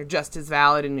more. I mean, you're just as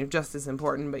valid and you're just as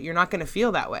important, but you're not going to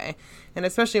feel that way. And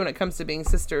especially when it comes to being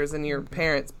sisters and your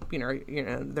parents, you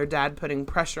know, their dad putting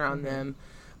pressure on them.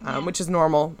 Which is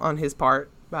normal on his part.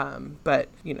 But,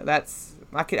 you know,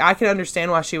 I can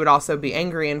understand why she would also be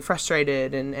angry and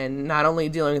frustrated and not only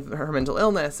dealing with her mental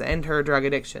illness and her drug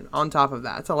addiction on top of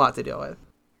that. It's a lot to deal with.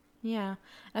 Yeah.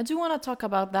 I do want to talk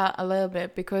about that a little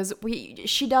bit, because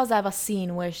she does have a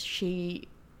scene where she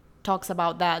talks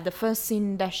about that. The first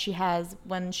scene that she has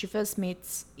when she first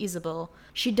meets Isabel,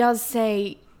 she does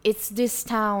say, it's this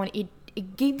town,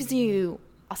 it gives you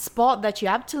a spot that you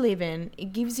have to live in.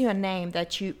 It gives you a name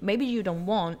that maybe you don't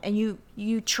want, and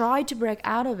you try to break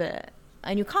out of it,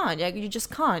 and you can't. Like, you just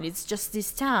can't. It's just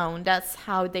this town. That's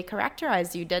how they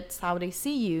characterize you. That's how they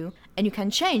see you, and you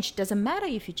can change. It doesn't matter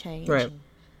if you change. Right.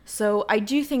 So I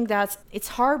do think that it's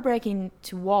heartbreaking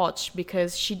to watch,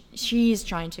 because she is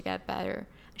trying to get better.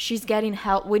 She's getting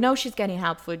help. We know she's getting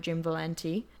help for Jim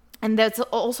Valenti, and that's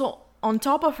also on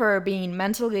top of her being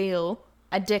mentally ill,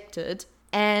 addicted.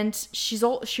 And she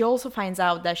also finds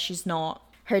out that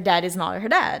her dad is not her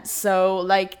dad. So,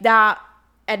 like, that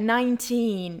at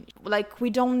 19, like, we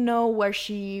don't know where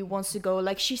she wants to go.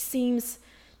 Like, she seems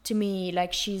to me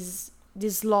like she's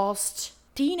this lost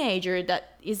teenager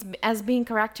that as being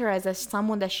characterized as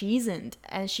someone that she isn't.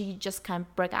 And she just can't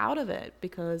break out of it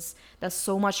because there's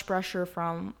so much pressure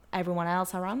from everyone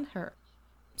else around her.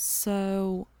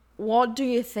 So, what do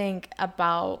you think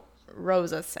about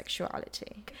Rosa's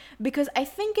sexuality? Because I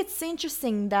think it's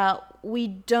interesting that we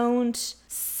don't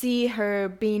see her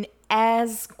being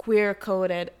as queer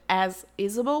coded as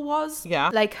Isabel was. Yeah.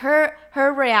 Like her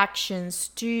reactions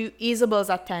to Isabel's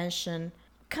attention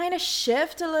kind of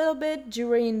shift a little bit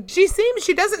during. She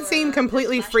doesn't seem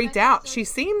completely freaked out. She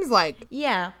seems like.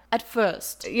 Yeah, at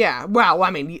first. Yeah. Well,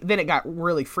 I mean, then it got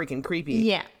really freaking creepy.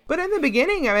 Yeah. But in the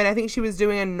beginning, I mean, I think she was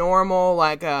doing a normal,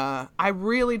 like, I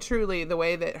really, truly, the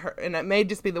way that her, and it may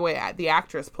just be the way the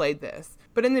actress played this.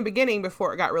 But in the beginning,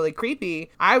 before it got really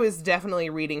creepy, I was definitely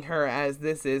reading her as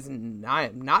this is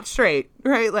not straight,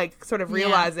 right? Like, sort of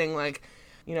realizing, like,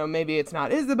 you know, maybe it's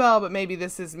not Isabel, but maybe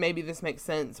this makes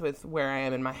sense with where I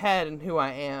am in my head and who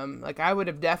I am. Like, I would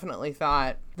have definitely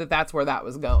thought that that's where that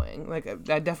was going. Like,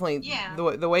 I definitely,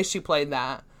 the way she played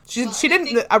that. She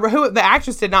didn't, the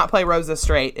actress did not play Rosa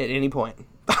straight at any point.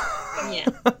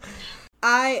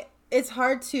 It's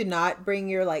hard to not bring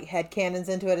your, like, headcanons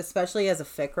into it, especially as a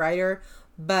fic writer.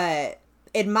 But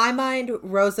in my mind,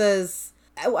 Rosa's,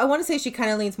 I want to say she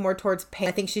kind of leans more towards pain.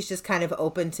 I think she's just kind of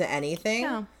open to anything.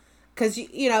 Yeah. Because,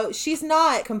 you know, she's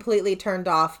not completely turned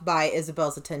off by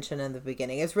Isabel's attention in the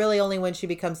beginning. It's really only when she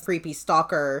becomes creepy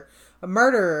stalker, a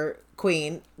murder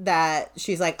queen, that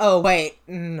she's like, oh, wait,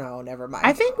 no, never mind.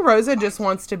 I think Rosa just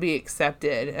wants to be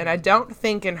accepted. And I don't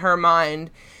think in her mind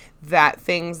that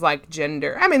things like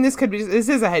gender, I mean, this is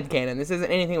a headcanon. This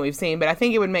isn't anything we've seen, but I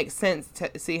think it would make sense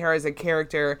to see her as a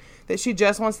character that she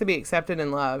just wants to be accepted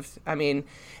and loved. I mean,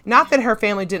 not that her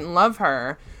family didn't love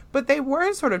her, but they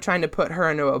were sort of trying to put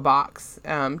her into a box,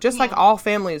 just like all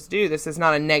families do. This is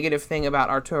not a negative thing about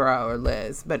Arturo or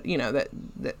Liz, but, you know, that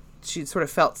she sort of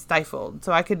felt stifled.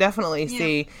 So I could definitely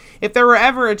see, if there were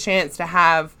ever a chance to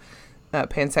have a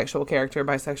pansexual character,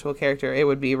 bisexual character, it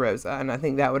would be Rosa. And I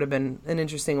think that would have been an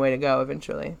interesting way to go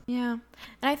eventually. Yeah. And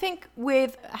I think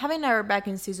with having her back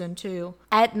in season 2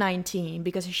 at 19,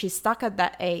 because she's stuck at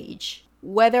that age,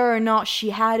 whether or not she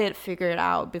had it figured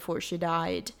out before she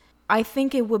died, I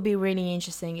think it would be really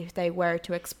interesting if they were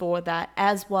to explore that,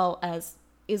 as well as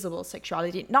Isabel's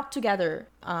sexuality. Not together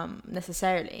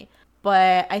necessarily,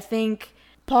 but I think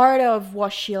part of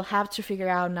what she'll have to figure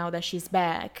out now that she's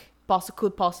back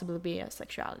could possibly be a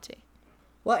sexuality.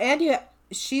 Well, and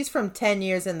she's from 10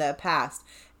 years in the past,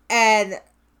 and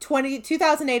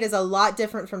 2008 is a lot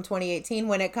different from 2018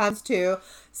 when it comes to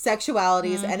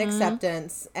sexualities and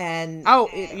acceptance. And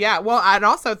well, I'd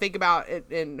also think about it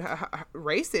in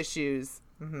race issues.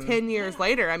 10 years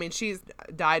later, I mean, she's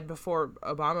died before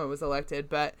Obama was elected,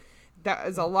 but that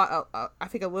is a lot, I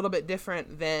think, a little bit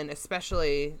different than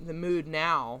especially the mood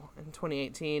now in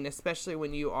 2018, especially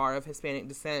when you are of Hispanic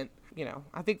descent. You know,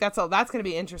 I think that's going to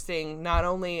be interesting, not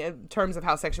only in terms of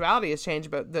how sexuality has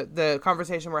changed, but the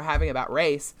conversation we're having about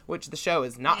race, which the show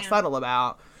is not subtle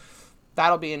about.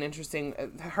 That'll be an interesting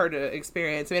her to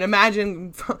experience. I mean,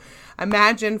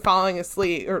 imagine falling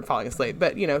asleep,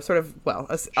 but, you know, sort of, well,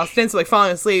 ostensibly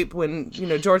falling asleep when, you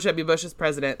know, George W. Bush is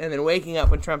president, and then waking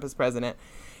up when Trump is president.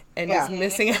 And just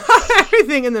missing out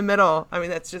everything in the middle. I mean,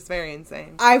 that's just very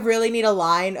insane. I really need a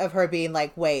line of her being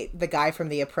like, wait, the guy from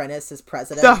The Apprentice is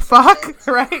president. The fuck?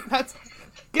 Right?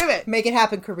 Give it. Make it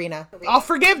happen, Karina. I'll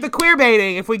forgive the queer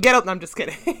baiting if we get up. No, I'm just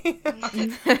kidding.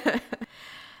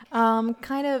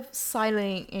 Kind of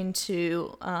sidling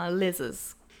into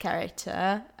Liz's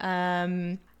character.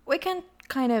 We can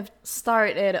kind of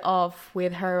start it off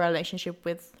with her relationship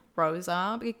with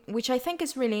Rosa, which I think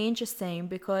is really interesting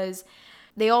because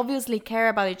they obviously care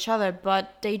about each other,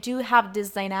 but they do have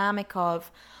this dynamic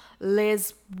of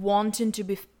Liz wanting to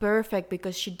be perfect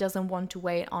because she doesn't want to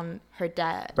wait on her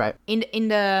dad. Right. In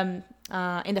the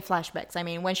flashbacks, I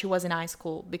mean, when she was in high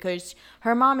school, because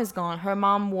her mom is gone. Her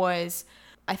mom was,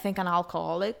 I think, an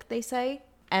alcoholic, they say,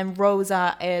 and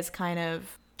Rosa is kind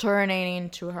of turning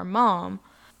into her mom.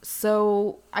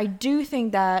 So I do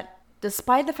think that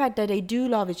despite the fact that they do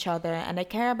love each other and they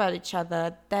care about each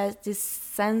other, there's this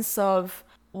sense of,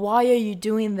 why are you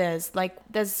doing this? Like,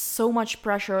 there's so much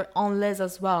pressure on Liz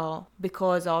as well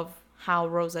because of how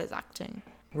Rosa is acting.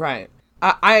 Right.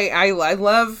 I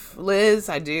love Liz.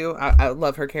 I do. I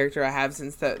love her character. I have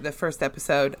since the first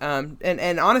episode.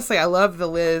 And honestly, I love the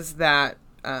Liz that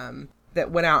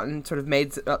went out and sort of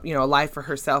made, you know, a life for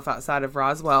herself outside of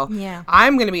Roswell. Yeah.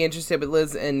 I'm going to be interested with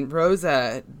Liz and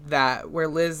Rosa, where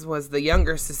Liz was the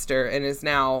younger sister and is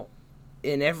now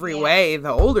in every way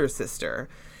the older sister.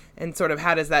 And sort of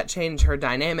how does that change her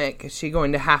dynamic? Is she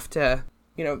going to have to,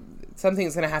 you know,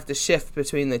 something's going to have to shift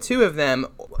between the two of them,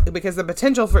 because the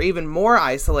potential for even more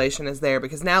isolation is there,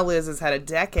 because now Liz has had a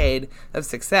decade of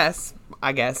success,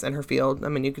 I guess, in her field. I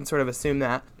mean, you can sort of assume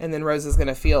that. And then Rosa's going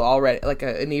to feel already like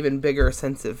an even bigger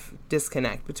sense of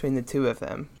disconnect between the two of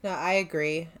them. No, I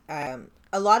agree.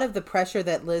 A lot of the pressure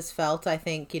that Liz felt, I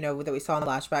think, you know, that we saw in the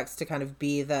flashbacks to kind of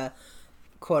be the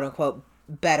quote unquote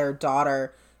better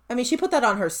daughter. I mean, she put that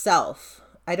on herself.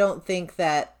 I don't think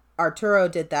that Arturo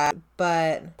did that,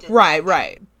 but...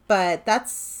 Right. But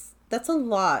that's a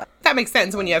lot. That makes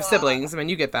sense when you have siblings. I mean,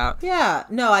 you get that. Yeah,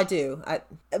 no, I do.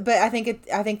 But I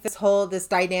think this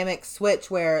dynamic switch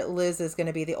where Liz is going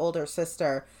to be the older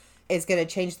sister is going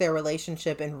to change their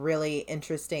relationship in really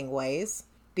interesting ways.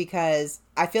 Because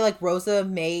I feel like Rosa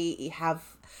may have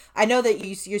I know that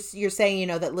you're saying, you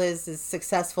know, that Liz is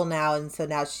successful now, and so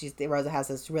now Rosa has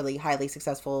this really highly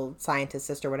successful scientist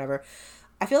sister, whatever.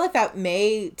 I feel like that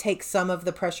may take some of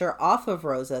the pressure off of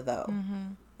Rosa, though,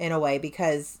 in a way,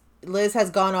 because Liz has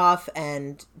gone off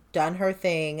and done her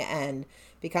thing and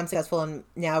become successful, and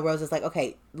now Rosa's like,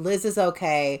 okay, Liz is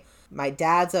okay, my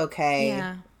dad's okay.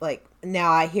 Yeah. Like,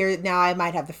 now I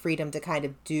might have the freedom to kind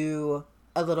of do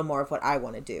a little more of what I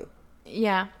want to do.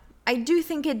 Yeah. I do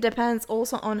think it depends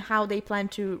also on how they plan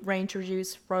to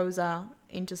reintroduce Rosa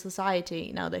into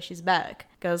society now that she's back.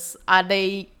 Because are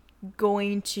they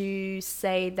going to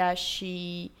say that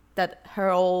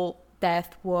her whole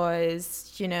death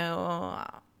was, you know,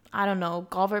 I don't know,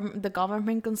 the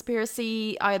government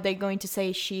conspiracy? Are they going to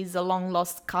say she's a long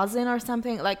lost cousin or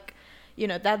something? Like, you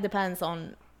know, that depends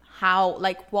on how,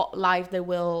 like, what life they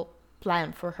will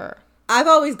plan for her. I've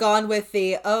always gone with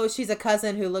the, she's a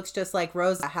cousin who looks just like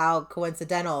Rosa, how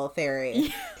coincidental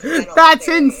theory. That's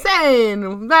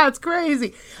insane. That's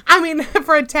crazy. I mean,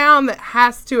 for a town that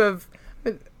has to have,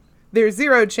 there's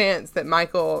zero chance that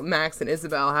Michael, Max, and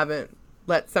Isabel haven't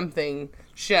let something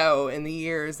show in the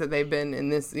years that they've been in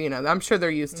this, you know, I'm sure they're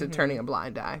used to turning a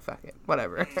blind eye. Fuck it.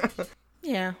 Whatever.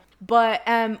 Yeah. But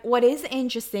what is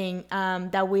interesting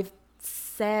that we've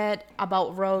said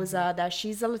about Rosa, that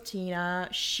she's a Latina,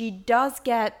 she's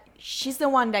the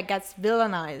one that gets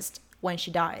villainized when she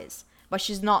dies, but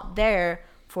she's not there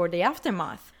for the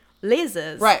aftermath. Liz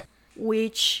is. Right.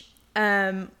 Which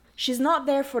she's not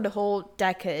there for the whole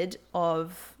decade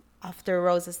of after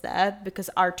Rosa's death, because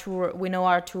Arturo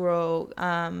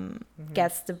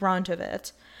gets the brunt of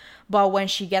it. But when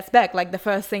she gets back, like, the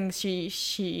first thing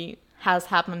she has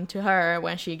happened to her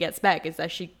when she gets back is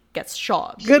that she gets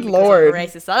shot. Good Lord.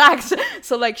 Racist acts.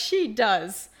 So, like, she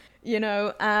does, you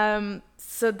know.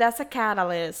 So that's a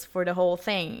catalyst for the whole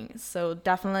thing. So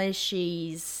definitely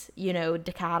she's, you know,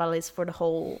 the catalyst for the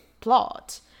whole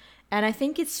plot. And I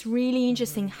think it's really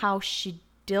interesting how she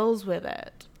deals with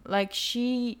it. Like,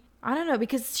 I don't know,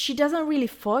 because she doesn't really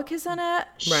focus on it.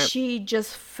 Right. She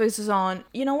just focuses on,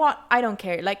 you know what, I don't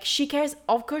care. Like, she cares,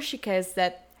 of course she cares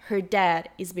that her dad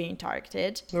is being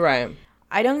targeted. Right.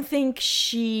 I don't think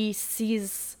she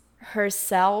sees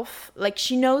herself, like,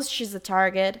 she knows she's a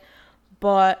target,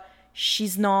 but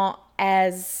she's not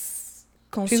as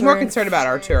concerned. She's more concerned about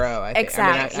Arturo, I think.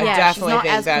 Exactly. I mean, I definitely she's not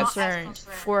think as that's concerned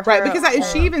for her. Right,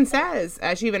 because she even says,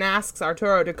 she even asks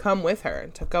Arturo to come with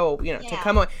her, to go, you know, to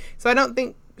come away. So I don't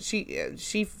think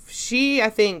she I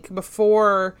think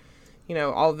before, you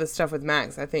know, all of this stuff with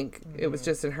Max, I think it was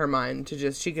just in her mind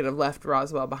to she could have left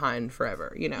Roswell behind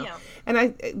forever, you know. Yeah.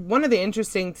 And one of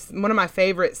my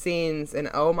favorite scenes, and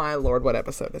oh my Lord, what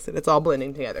episode is it? It's all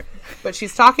blending together. But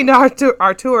she's talking to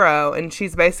Arturo, and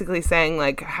she's basically saying,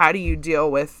 like, how do you deal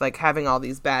with, like, having all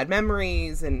these bad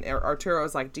memories? And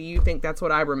Arturo's like, do you think that's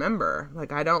what I remember?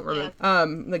 Like, I don't remember. Yeah.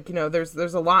 Like, you know, there's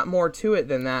a lot more to it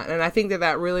than that. And I think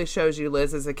that really shows you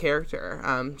Liz as a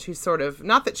character. She's sort of,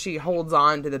 not that she holds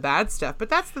on to the bad stuff, but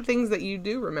that's the things that you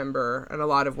do remember in a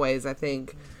lot of ways, I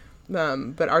think.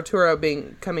 But Arturo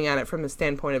coming at it from the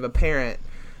standpoint of a parent,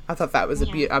 I thought that was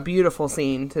a beautiful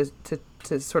scene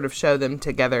to sort of show them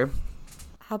together.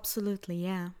 Absolutely,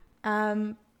 yeah.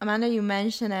 Amanda, you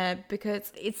mentioned it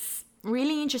because it's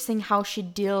really interesting how she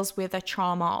deals with the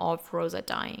trauma of Rosa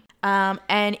dying.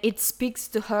 And it speaks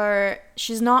to her.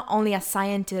 She's not only a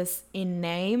scientist in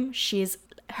name,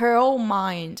 her whole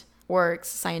mind works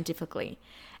scientifically.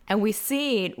 And we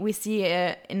see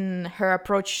it in her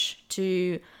approach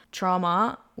to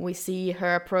trauma. We see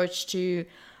her approach to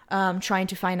trying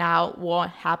to find out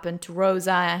what happened to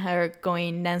Rosa, and her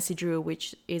going Nancy Drew,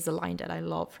 which is a line that I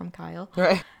love from Kyle.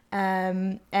 Right.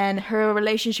 And her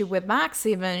relationship with Max,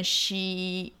 even,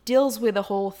 she deals with the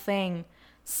whole thing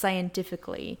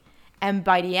scientifically. And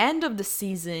by the end of the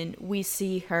season, we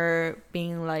see her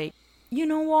being like, you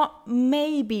know what,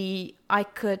 maybe I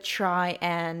could try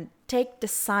and take the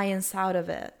science out of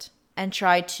it and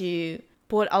try to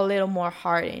put a little more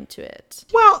heart into it.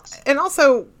 Well, and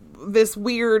also this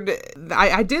weird,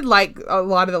 I did like a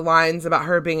lot of the lines about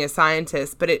her being a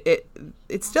scientist, but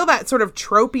it's still that sort of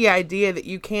tropey idea that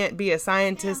you can't be a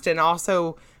scientist and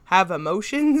also have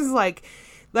emotions. Like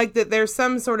that there's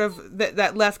some sort of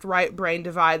that left-right brain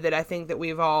divide that I think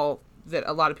that that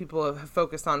a lot of people have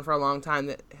focused on for a long time,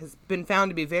 that has been found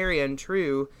to be very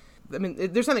untrue. I mean,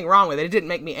 there's nothing wrong with it. It didn't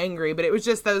make me angry, but it was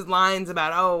just those lines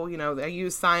about, I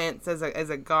use science as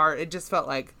a guard. It just felt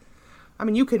like, I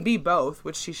mean, you can be both,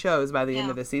 which she shows by the end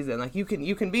of the season. Like, you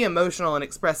can be emotional and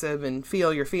expressive and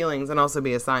feel your feelings and also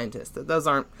be a scientist. Those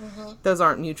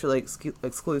aren't mutually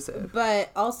exclusive.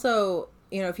 But also,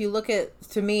 you know, if you look at,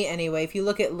 to me anyway, if you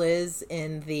look at Liz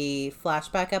in the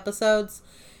flashback episodes,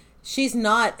 she's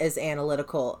not as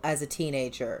analytical as a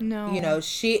teenager. No. You know,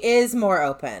 she is more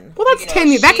open. Well, that's 10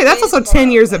 years. That's also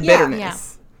 10 years of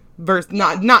bitterness. Versus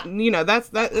not, you know,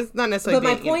 that's it's not necessarily.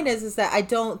 But my point is that I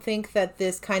don't think that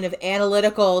this kind of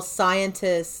analytical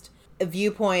scientist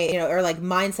viewpoint, you know, or like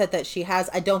mindset that she has,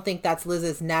 I don't think that's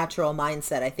Liz's natural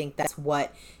mindset. I think that's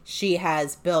what she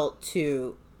has built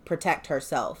to protect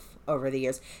herself over the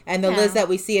years. And the Liz that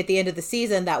we see at the end of the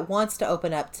season that wants to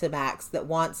open up to Max, that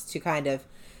wants to kind of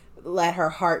let her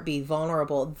heart be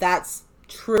vulnerable, that's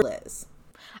true Liz.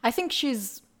 I think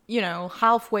she's, you know,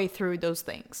 halfway through those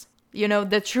things. You know,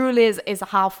 the true Liz is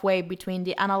halfway between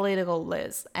the analytical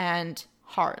Liz and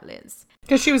heart Liz.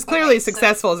 Because she was clearly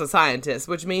successful as a scientist,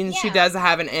 which means she does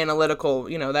have an analytical,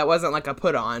 you know, that wasn't like a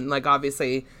put on. Like,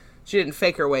 obviously, she didn't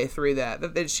fake her way through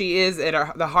that. That she is,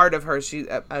 at the heart of her, she's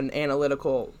an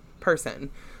analytical person.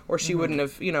 Or she wouldn't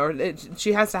have, you know,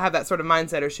 she has to have that sort of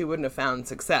mindset or she wouldn't have found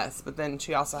success. But then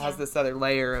she also has this other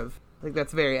layer of, like,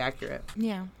 that's very accurate.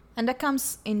 Yeah. And that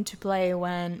comes into play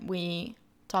when we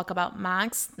talk about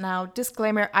Max. Now,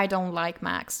 disclaimer, I don't like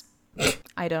Max.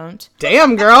 I don't.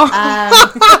 Damn, girl.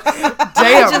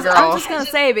 Damn, girl. I'm just gonna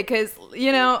say, because,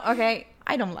 you know, okay,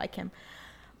 I don't like him,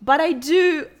 but I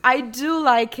do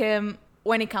like him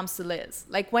when it comes to Liz.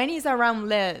 Like, when he's around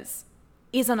Liz,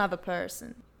 he's another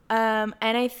person. And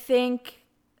I think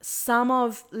some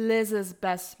of Liz's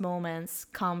best moments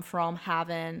come from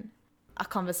having a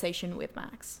conversation with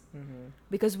Max,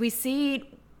 because we see it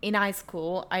in high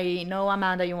school. I know,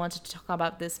 Amanda, you wanted to talk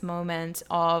about this moment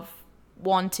of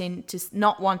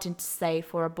not wanting to stay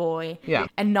for a boy,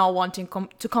 and not wanting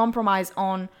to compromise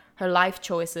on her life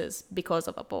choices because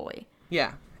of a boy.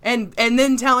 Yeah, and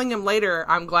then telling him later,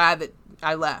 I'm glad that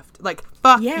I left. Like,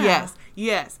 fuck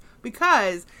yes,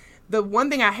 because the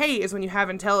one thing I hate is when you have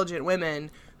intelligent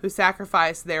women who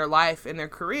sacrifice their life and their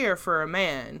career for a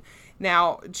man.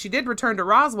 Now, she did return to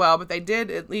Roswell, but they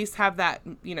did at least have that,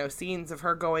 you know, scenes of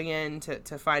her going in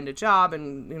to find a job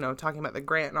and, you know, talking about the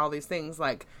grant and all these things.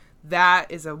 Like, that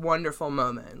is a wonderful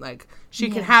moment. Like, she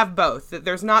can have both. That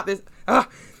there's not this,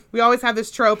 we always have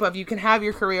this trope of you can have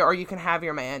your career or you can have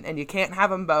your man, and you can't have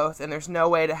them both, and there's no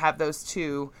way to have those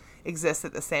two exist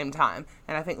at the same time.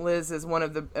 And I think Liz is one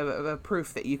of the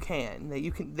proof that you can,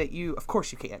 of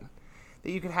course you can. That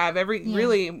you can have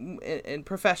really, and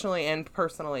professionally and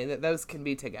personally, that those can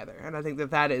be together. And I think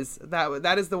that is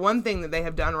the one thing that they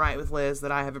have done right with Liz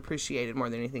that I have appreciated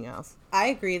more than anything else. I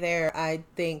agree there. I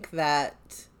think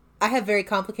that I have very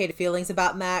complicated feelings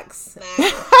about Max.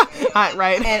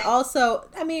 Right. And also,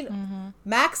 I mean,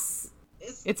 Max,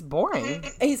 it's boring.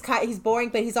 He's boring,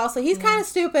 but he's kind of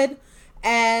stupid.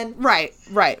 And right.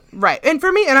 And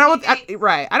for me, and I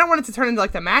don't want it to turn into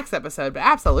like the Max episode, but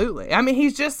absolutely. I mean,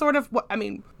 he's just sort of,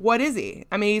 what is he?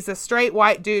 I mean, he's a straight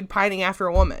white dude pining after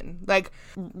a woman. Like,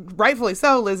 rightfully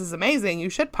so, Liz is amazing.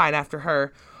 You should pine after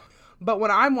her. But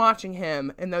when I'm watching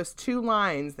him and those two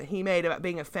lines that he made about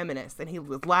being a feminist, and he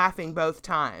was laughing both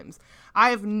times,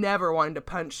 I have never wanted to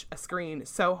punch a screen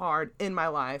so hard in my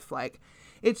life. Like,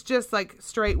 it's just like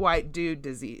straight white dude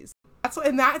disease.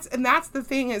 That's the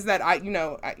thing, is that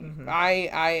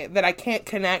that I can't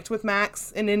connect with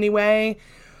Max in any way.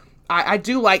 I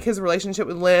do like his relationship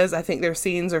with Liz. I think their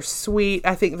scenes are sweet.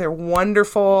 I think they're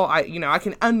wonderful. I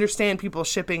can understand people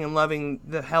shipping and loving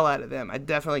the hell out of them. I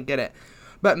definitely get it.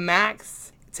 But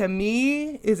Max, to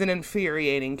me, is an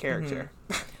infuriating character.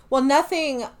 Well,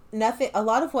 nothing, a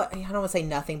lot of what, I don't want to say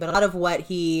nothing, but a lot of what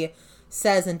he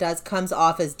says and does comes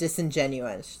off as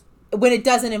disingenuous when it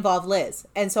doesn't involve Liz.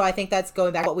 And so I think that's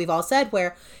going back to what we've all said,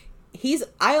 where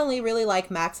I only really like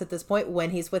Max at this point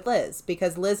when he's with Liz,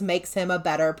 because Liz makes him a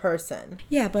better person.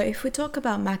 Yeah, but if we talk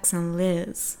about Max and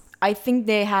Liz, I think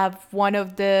they have one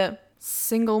of the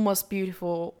single most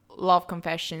beautiful love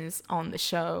confessions on the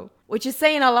show, which is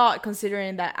saying a lot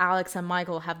considering that Alex and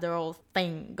Michael have their own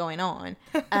thing going on.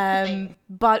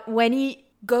 But when he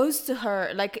goes to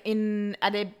her, like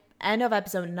at the end of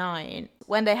episode 9,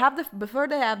 when before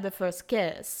they have the first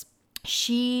kiss,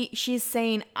 she's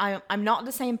saying, I'm not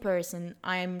the same person.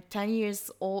 I'm 10 years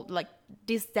old. Like,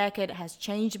 this decade has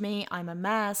changed me. I'm a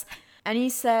mess. And he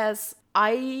says,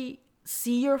 I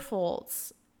see your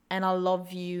faults and I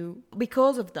love you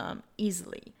because of them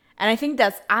easily. And I think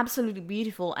that's absolutely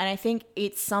beautiful. And I think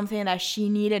it's something that she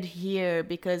needed here,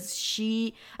 because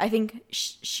I think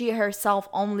she herself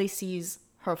only sees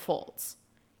her faults.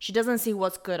 She doesn't see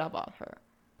what's good about her.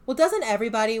 Well, doesn't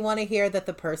everybody want to hear that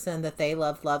the person that they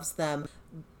love loves them,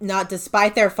 not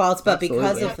despite their faults, but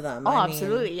because of them? Oh,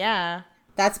 absolutely, yeah.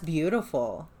 That's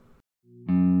beautiful.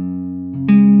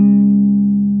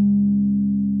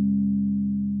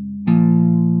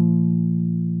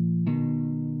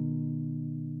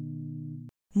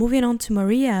 moving on to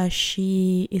Maria,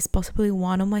 she is possibly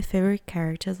one of my favorite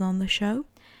characters on the show.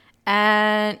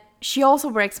 And she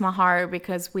also breaks my heart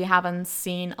because we haven't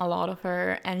seen a lot of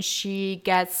her, and she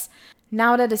gets,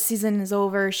 now that the season is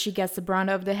over, she gets the brunt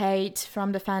of the hate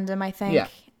from the fandom, I think. Yeah.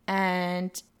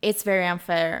 And it's very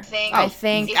unfair. I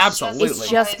think it's absolutely. it's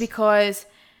just because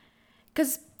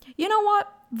you know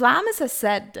what? Vlamis has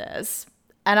said this,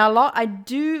 and I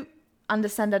do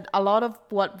understand that a lot of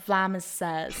what Vlamis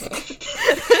says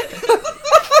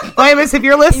Vlamis, if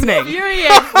you're listening.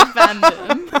 infuriates the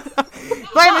fandom.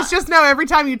 Vlamis, just know every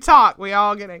time you talk, we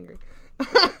all get angry.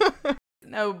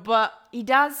 No, but he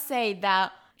does say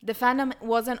that the fandom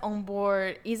isn't on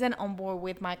board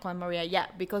with Michael and Maria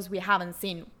yet because we haven't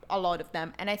seen a lot of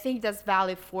them. And I think that's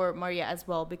valid for Maria as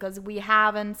well because we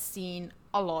haven't seen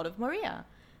a lot of Maria.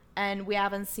 And we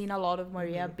haven't seen a lot of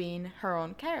Maria being her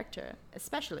own character,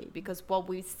 especially because what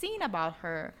we've seen about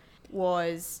her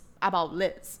was about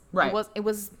Liz. Right. It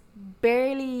was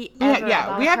barely ever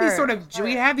about we have her. these sort of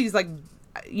we have these like,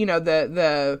 you know,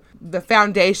 the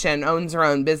foundation owns her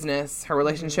own business, her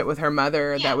relationship with her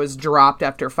mother that was dropped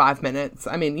after 5 minutes.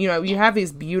 I mean, you know, you have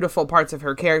these beautiful parts of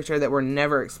her character that were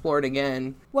never explored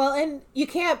again. Well, and you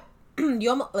can't, you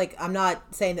almost, like, I'm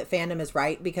not saying that fandom is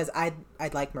right because I'd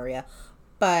like Maria,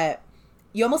 but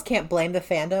you almost can't blame the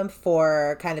fandom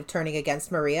for kind of turning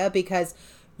against Maria because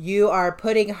you are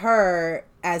putting her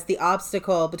as the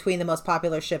obstacle between the most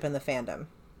popular ship in the fandom.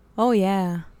 Oh,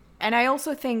 yeah. And I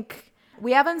also think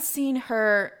we haven't seen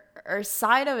her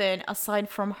side of it aside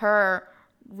from her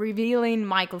revealing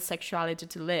Michael's sexuality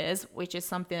to Liz, which is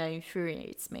something that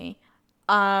infuriates me.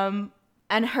 And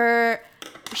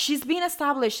she's been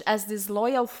established as this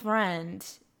loyal friend,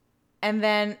 and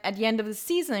then at the end of the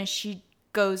season, she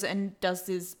goes and does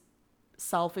this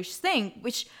selfish thing,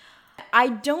 which I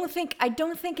don't think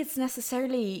it's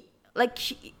necessarily like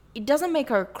it doesn't make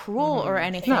her cruel or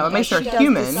anything. No, it makes her she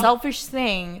human. does this selfish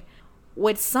thing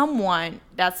with someone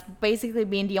that's basically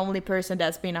been the only person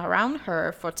that's been around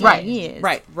her for 10 years.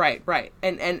 Right.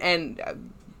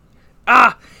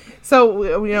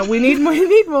 So, you know, we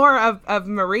need more of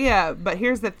Maria, but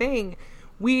here's the thing.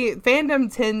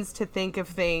 Fandom tends to think of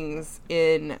things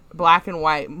in black and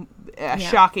white a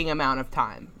shocking amount of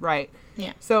time, right?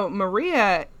 Yeah. So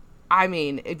Maria, I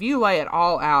mean, if you lay it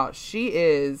all out, she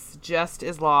is just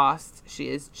as lost. She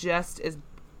is just as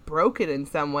broken in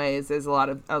some ways as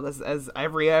as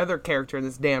every other character in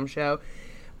this damn show.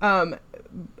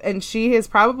 And she is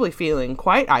probably feeling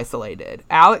quite isolated.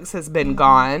 Alex has been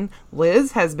gone.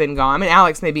 Liz has been gone. I mean,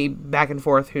 Alex may be back and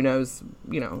forth, who knows,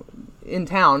 you know, in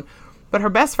town. But her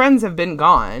best friends have been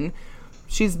gone.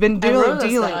 She's been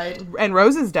dealing, and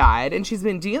Rose has died, and she's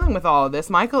been dealing with all of this.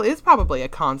 Michael is probably a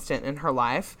constant in her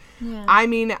life. Yeah. I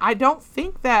mean, I don't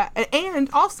think that, and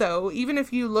also, even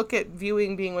if you look at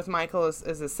viewing being with Michael as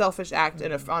a selfish act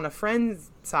and on a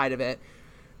friend's side of it,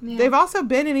 they've also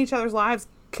been in each other's lives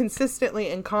consistently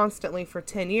and constantly for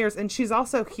 10 years, and she's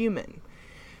also human.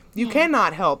 You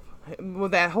cannot help.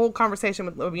 With that whole conversation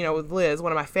with Liz,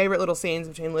 one of my favorite little scenes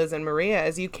between Liz and Maria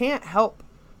is you can't help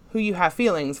who you have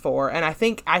feelings for. And I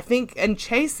think and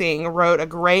Chasing wrote a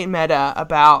great meta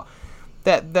about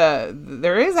that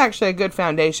there is actually a good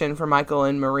foundation for Michael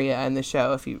and Maria in the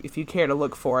show if you care to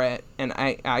look for it. And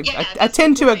I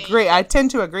tend to agree. I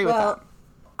tend to agree with that.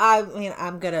 I mean,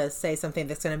 I'm gonna say something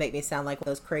that's gonna make me sound like one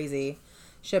of those crazy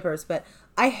shippers, but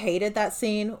I hated that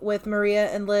scene with Maria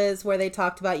and Liz where they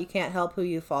talked about you can't help who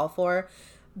you fall for,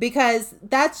 because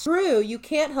that's true. You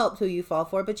can't help who you fall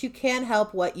for, but you can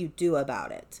help what you do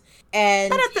about it.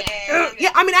 And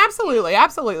I mean, absolutely.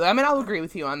 I mean, I'll agree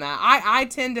with you on that. I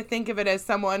tend to think of it as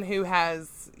someone who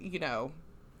has, you know,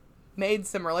 made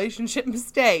some relationship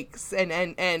mistakes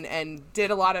and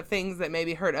did a lot of things that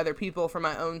maybe hurt other people for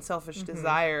my own selfish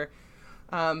desire.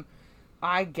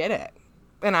 I get it.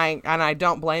 And I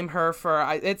don't blame her for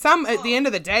at the end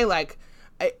of the day, like,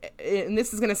 and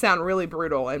this is going to sound really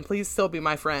brutal, and please still be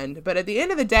my friend, but at the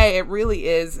end of the day, it really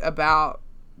is about,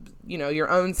 you know, your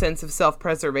own sense of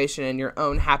self-preservation and your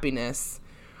own happiness.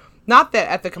 Not that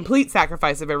at the complete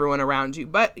sacrifice of everyone around you,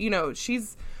 but, you know,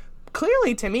 she's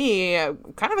clearly, to me,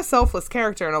 kind of a selfless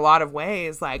character in a lot of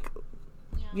ways. Like,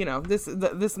 you know,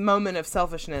 this moment of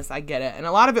selfishness, I get it, and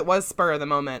a lot of it was spur of the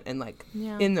moment and like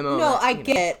in the moment. No, I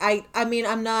get it. I mean,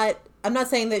 I'm not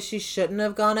saying that she shouldn't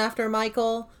have gone after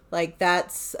Michael. Like,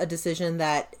 that's a decision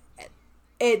that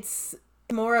it's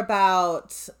more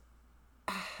about.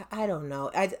 I don't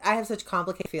know. I have such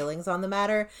complicated feelings on the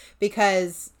matter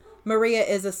because Maria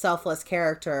is a selfless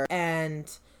character, and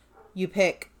you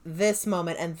pick this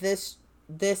moment and this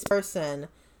person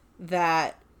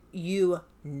that you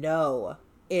know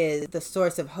is the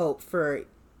source of hope for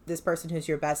this person who's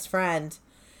your best friend.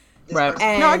 Right.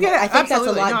 And No, I get it. I think that's a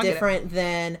Absolutely. No, lot I get it. different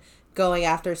than going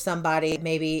after somebody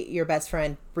maybe your best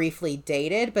friend briefly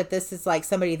dated, but this is like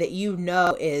somebody that you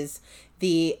know is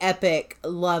the epic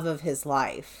love of his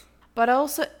life. But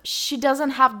also, she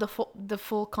doesn't have the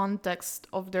full context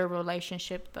of their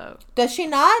relationship, though. Does she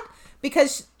not?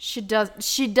 Because She does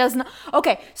not.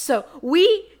 Okay, so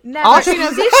we never All she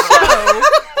knows this show.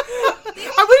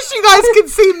 I wish you guys could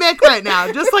see Mick right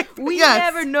now. Just like, We yes.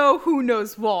 never know who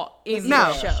knows what in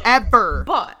No, the show. ever.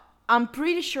 But I'm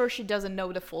pretty sure she doesn't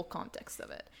know the full context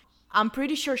of it. I'm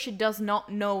pretty sure she does not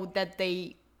know that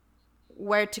they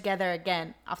were together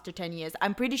again after 10 years.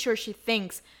 I'm pretty sure she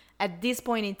thinks at this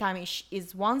point in time it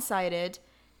is one-sided,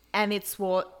 and it's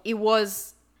what it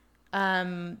was.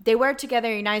 They were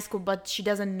together in high school, but she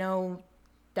doesn't know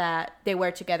that they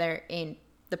were together in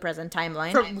the present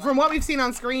timeline. From what we've seen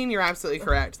on screen, you're absolutely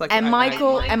correct. Like, and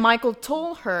I- Michael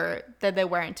told her that they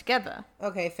weren't together.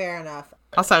 okay, fair enough.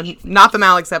 also not the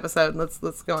Malix episode.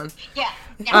 Let's go on. Yeah.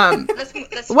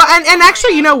 Let's Well, and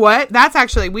actually, you know what? That's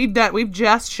actually we've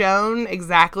just shown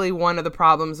exactly one of the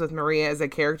problems with Maria as a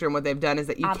character, and what they've done is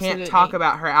that you Absolutely. can't talk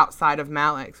about her outside of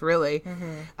Malix, really.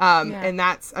 And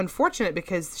that's unfortunate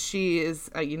because she is,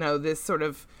 this sort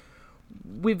of.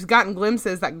 We've gotten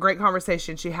glimpses, that great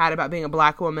conversation she had about being a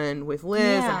black woman with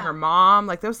Liz and her mom,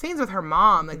 like those scenes with her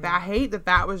mom, like that. I hate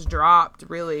that was dropped,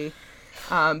 really.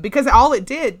 Because all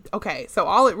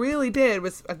it really did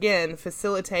was, again,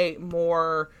 facilitate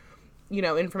more,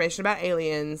 information about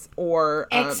aliens, or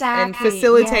and Exactly,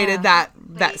 facilitated yeah.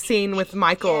 that scene with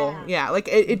Michael. Yeah, like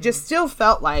it just still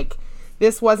felt like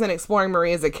this wasn't exploring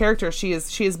Maria as a character. She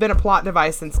has been a plot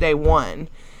device since day one,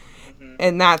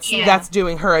 and that's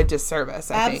doing her a disservice.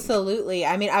 I think. Absolutely.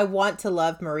 I mean, I want to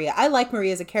love Maria. I like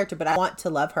Maria as a character, but I want to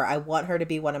love her. I want her to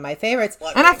be one of my favorites.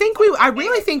 And I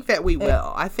really think that we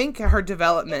will. I think her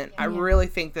development, I really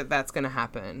think that that's going to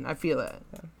happen. I feel it.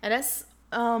 And that's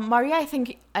Maria, I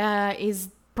think, is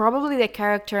probably the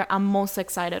character I'm most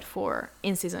excited for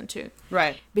in season 2.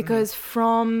 Right. Because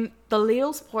from the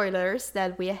little spoilers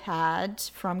that we had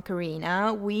from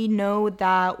Karina, we know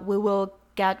that we will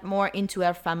get more into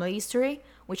her family history,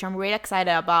 which I'm really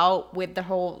excited about, with the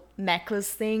whole necklace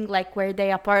thing, like where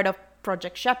they are part of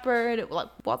Project Shepherd, like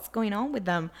what's going on with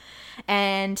them.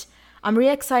 And I'm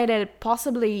really excited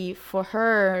possibly for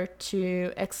her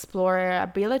to explore her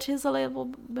abilities a little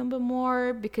bit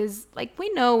more, because like we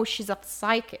know she's a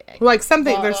psychic. Like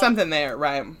there's something there,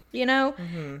 right?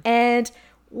 And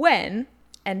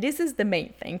and this is the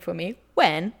main thing for me,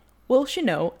 when will she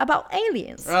know about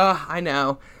aliens? Oh, I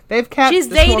know. They've kept She's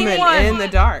this dating woman one. in the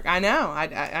dark. I know.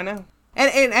 I know.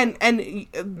 And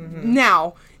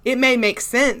now it may make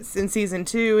sense in season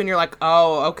 2, and you're like,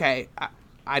 oh, okay.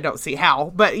 I don't see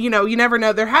how, but you never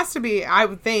know. There has to be. I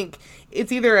would think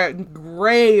it's either a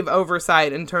grave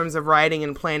oversight in terms of writing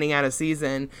and planning out a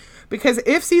season, because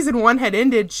if season 1 had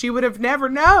ended, she would have never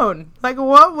known. Like,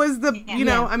 what was the?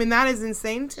 I mean, that is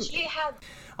insane to me. She had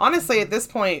Honestly, at this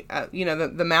point,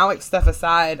 the Malik stuff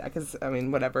aside, because, I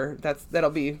mean, whatever,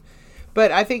 that'll be,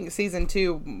 but I think season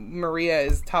 2, Maria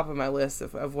is top of my list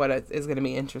of what is going to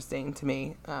be interesting to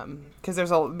me,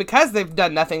 because they've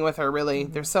done nothing with her, really.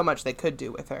 There's so much they could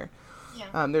do with her.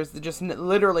 Yeah. There's just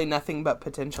literally nothing but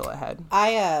potential ahead.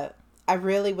 I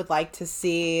really would like to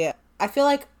see. I feel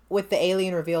like with the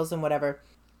alien reveals and whatever,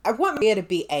 I want Maria to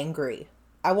be angry.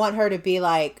 I want her to be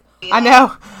like, I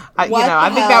know. I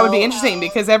think that would be hell? interesting,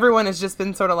 because everyone has just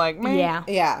been sort of like, meh. Yeah.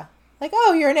 yeah, like,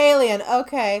 oh, you're an alien,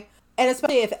 okay. And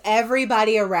especially if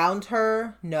everybody around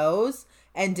her knows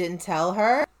and didn't tell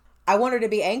her, I want her to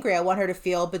be angry. I want her to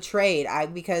feel betrayed.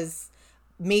 Because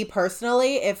me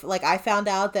personally, if like I found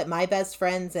out that my best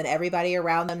friends and everybody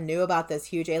around them knew about this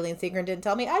huge alien secret and didn't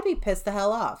tell me, I'd be pissed the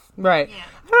hell off. Right. Yeah.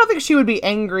 I don't think she would be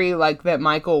angry like that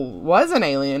Michael was an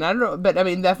alien. I don't know, but I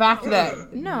mean the fact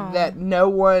that no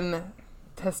one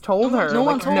has told her. No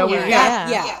one told her.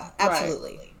 Yeah,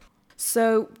 absolutely. Right.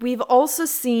 So we've also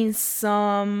seen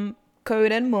some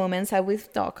coded moments that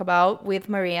we've talked about with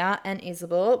Maria and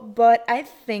Isabel, but I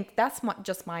think that's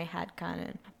just my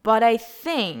headcanon. But I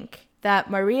think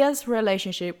that Maria's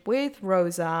relationship with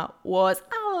Rosa was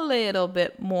a little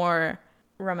bit more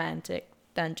romantic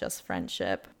than just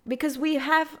friendship, because we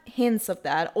have hints of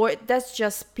that, or that's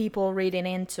just people reading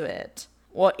into it.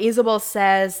 Or Isabel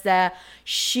says that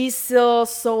she's still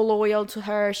so loyal to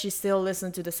her, she still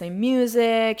listens to the same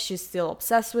music, she's still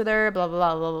obsessed with her, blah,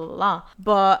 blah, blah, blah, blah.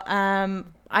 But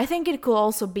I think it could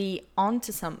also be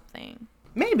onto something.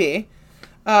 Maybe.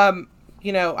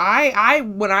 I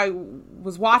when I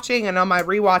was watching and on my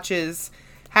rewatches,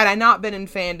 had I not been in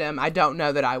fandom, I don't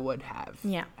know that I would have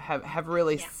have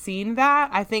really seen that.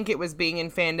 I think it was being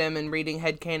in fandom and reading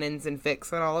headcanons and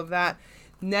fics and all of that.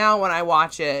 Now when I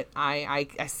watch it, I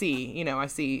see, I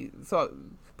see. So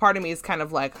part of me is kind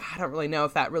of like, I don't really know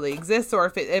if that really exists, or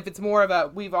if it's more of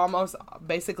a, we've almost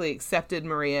basically accepted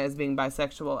Maria as being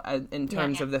bisexual in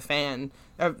terms of the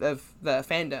of the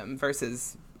fandom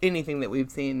versus anything that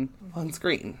we've seen on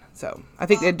screen. So I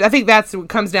think that's what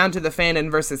comes down to the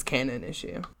fandom versus canon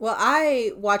issue. Well,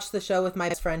 I watched the show with my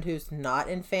best friend who's not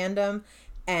in fandom,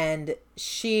 and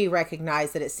she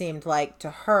recognized that it seemed like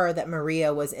to her that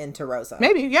Maria was into Rosa.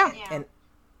 Maybe, yeah. And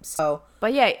so,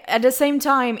 but yeah, at the same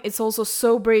time, it's also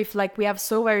so brief. Like, we have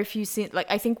so very few scenes. Like,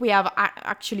 I think we have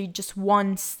actually just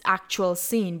one actual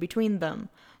scene between them.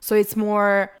 So it's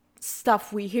more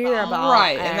stuff we hear about.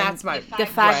 Right, and that's the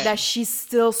fact that she's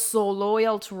still so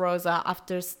loyal to Rosa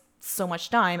after so much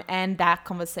time, and that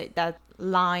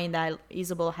line that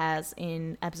Isabel has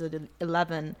in episode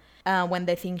 11, when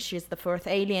they think she's the fourth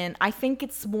alien. I think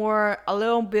it's a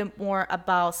little bit more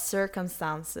about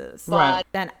circumstances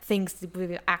than things that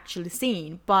we've actually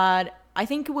seen. But I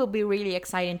think it will be really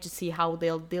exciting to see how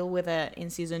they'll deal with it in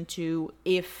season 2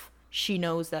 if she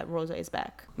knows that Rosa is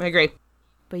back. I agree.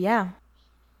 But yeah.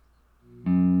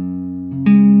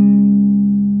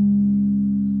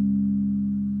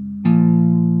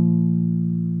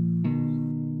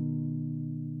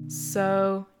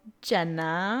 So,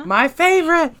 Jenna. My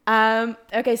favorite.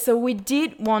 Okay, so we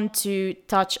did want to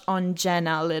touch on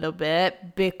Jenna a little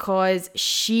bit because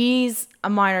she's a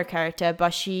minor character,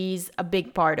 but she's a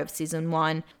big part of season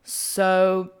 1.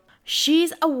 So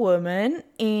she's a woman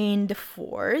in the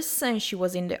Force, and she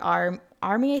was in the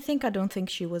army, I think. I don't think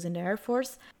she was in the Air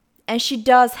Force. And she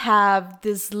does have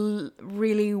this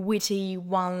really witty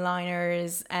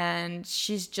one-liners, and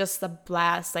she's just a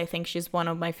blast. I think she's one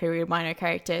of my favorite minor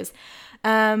characters.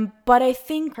 But I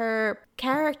think her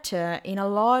character in a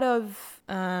lot of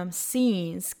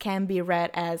scenes can be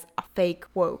read as a fake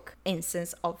woke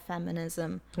instance of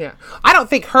feminism. Yeah. I don't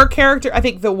think her character, I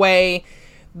think the way...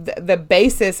 The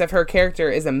basis of her character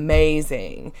is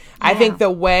amazing. Yeah. I think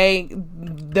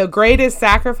the greatest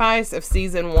sacrifice of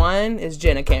season 1 is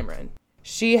Jenna Cameron.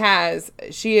 She is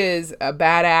a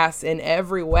badass in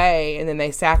every way, and then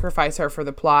they sacrifice her for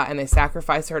the plot, and they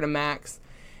sacrifice her to Max,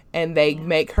 and they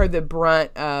make her the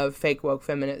brunt of fake woke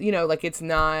feminism. It's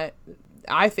not.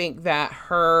 I think that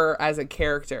her as a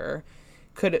character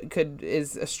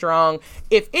is a strong.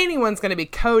 If anyone's going to be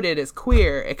coded as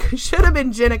queer, it should have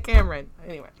been Jenna Cameron.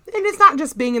 Anyway, and it's not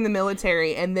just being in the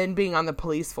military and then being on the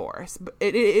police force, but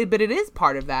it is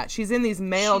part of that. She's in these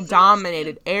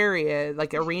male-dominated areas,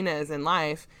 like arenas in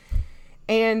life,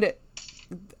 and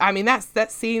I mean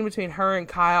that scene between her and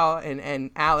Kyle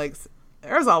and Alex.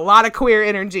 There's a lot of queer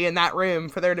energy in that room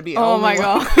for there to be only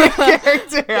one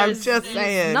character. I'm just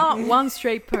saying. Not one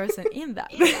straight person in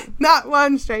that room. Not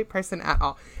one straight person at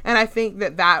all. And I think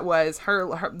that was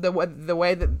the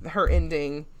way that her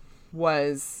ending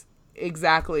was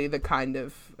exactly the kind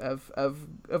of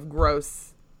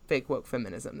gross fake woke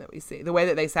feminism that we see. The way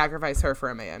that they sacrifice her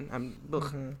for a man.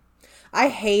 I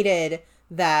hated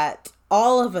that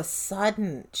all of a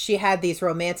sudden she had these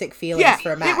romantic feelings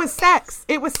for Max.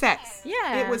 It was sex.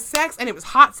 Yeah. It was sex, and it was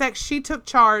hot sex. She took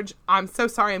charge. I'm so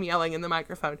sorry I'm yelling in the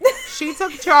microphone. She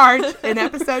took charge in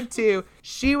episode 2.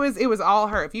 It was all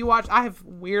her. If you watch, I have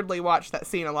weirdly watched that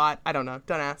scene a lot. I don't know.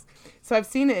 Don't ask. So I've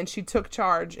seen it, and she took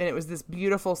charge, and it was this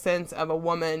beautiful sense of a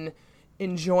woman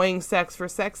enjoying sex for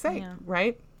sex sake,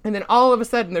 right? And then all of a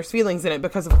sudden there's feelings in it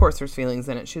because, of course, there's feelings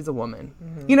in it. She's a woman.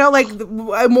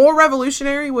 Mm-hmm. More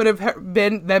revolutionary would have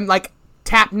been them,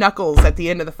 tap knuckles at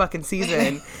the end of the fucking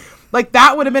season.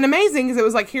 That would have been amazing because it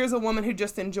was here's a woman who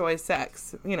just enjoys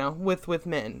sex, with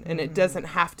men. And it doesn't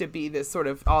have to be this sort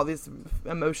of all these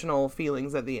emotional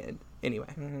feelings at the end. Anyway,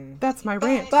 that's my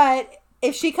rant. But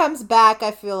if she comes back,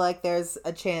 I feel like there's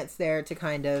a chance there to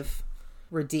kind of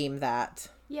redeem that.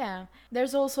 Yeah,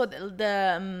 there's also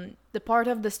the part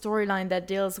of the storyline that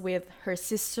deals with her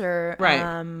sister, right?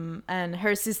 And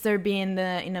her sister being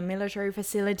in a military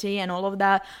facility and all of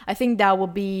that. I think that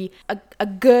would be a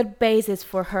good basis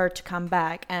for her to come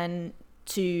back and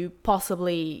to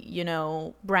possibly,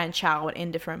 branch out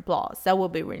in different plots. That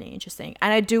would be really interesting.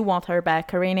 And I do want her back.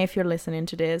 Karina, if you're listening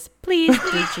to this, please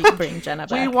do bring Jenna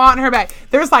back. We want her back.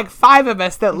 There's 5 of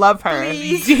us that love her.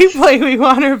 Please. Deeply, we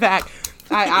want her back.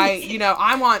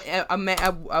 I want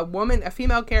a woman, a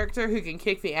female character who can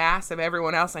kick the ass of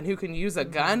everyone else and who can use a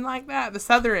gun like that. The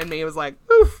Southern in me was like,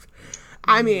 oof.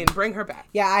 I mean, bring her back.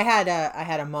 Yeah, I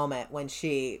had a moment when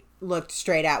she looked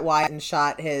straight at Wyatt and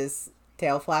shot his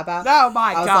tail flap out. Oh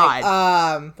my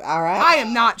God. All right. I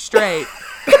am not straight.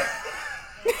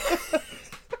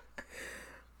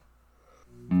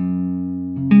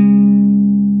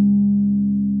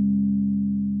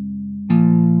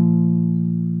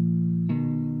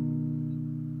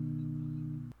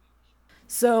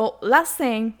 So last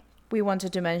thing we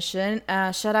wanted to mention,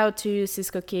 shout out to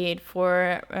Cisco Kid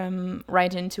for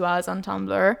writing to us on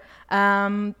Tumblr.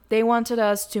 They wanted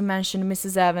us to mention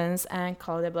Mrs. Evans and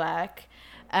Claudia Black.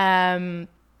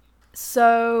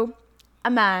 So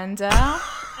Amanda,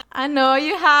 I know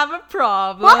you have a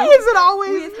problem. Why is it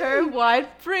always with her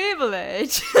white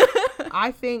privilege?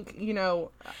 I think,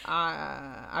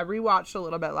 I rewatched a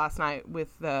little bit last night with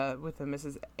the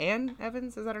Mrs. Ann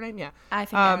Evans, is that her name? Yeah. I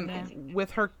think Amanda.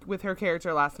 with her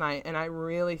character last night, and I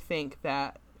really think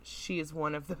that she is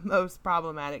one of the most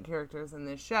problematic characters in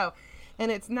this show.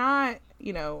 And it's not,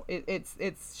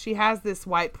 it's she has this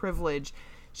white privilege.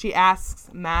 She asks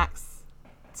Max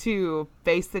to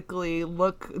basically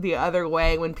look the other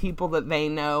way when people that they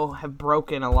know have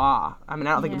broken a law. I mean,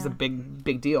 I don't think it was a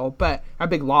big deal, but a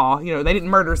big law. They didn't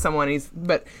murder someone.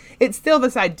 But it's still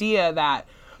this idea that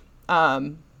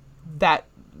that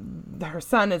her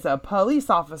son is a police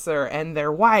officer and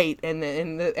they're white, and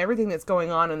everything that's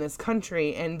going on in this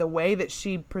country, and the way that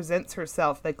she presents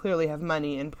herself, they clearly have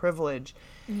money and privilege,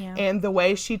 and the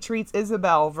way she treats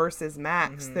Isabel versus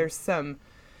Max. There's some.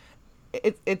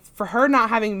 It's for her not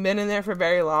having been in there for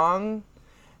very long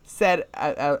said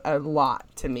a lot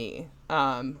to me.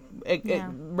 It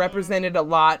represented a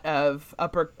lot of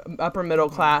upper middle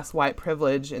class white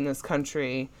privilege in this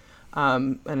country.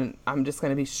 And I'm just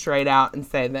going to be straight out and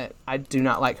say that I do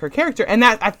not like her character. And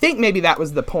that, I think maybe that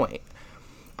was the point.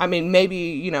 I mean,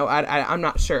 maybe, I'm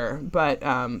not sure, but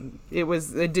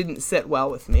it didn't sit well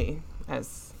with me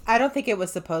as... I don't think it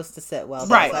was supposed to sit well.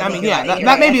 Right. I mean,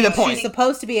 that may be the point. She's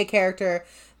supposed to be a character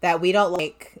that we don't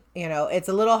like. It's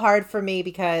a little hard for me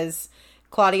because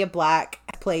Claudia Black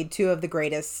played two of the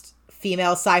greatest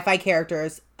female sci-fi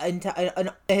characters in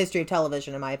the history of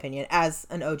television, in my opinion, as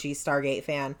an OG Stargate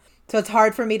fan. So it's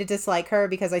hard for me to dislike her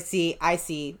because I see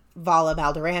Vala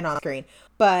Valderan on screen.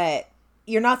 But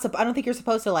you're not. I don't think you're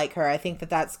supposed to like her. I think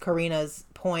that's Karina's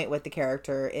point with the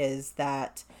character is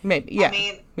that maybe.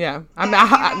 Yeah.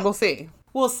 We'll see.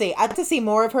 We'll see. I'd like to see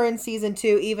more of her in season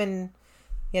 2. Even,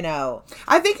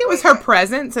 I think it was her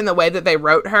presence and the way that they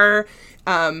wrote her.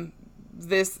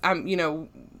 If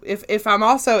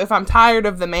I'm tired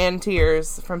of the man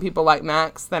tears from people like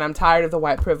Max, then I'm tired of the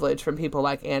white privilege from people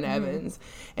like Ann Evans.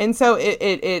 And so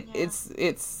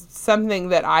it's something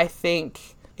that I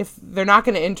think if they're not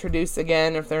going to introduce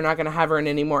again, if they're not going to have her in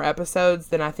any more episodes,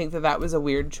 then I think that was a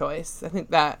weird choice. I think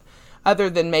that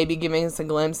other than maybe giving us a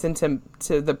glimpse into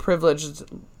the privileged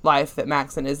life that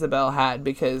Max and Isabel had,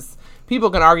 because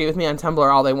people can argue with me on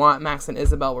Tumblr all they want, Max and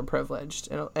Isabel were privileged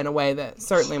in a way that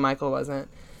certainly Michael wasn't.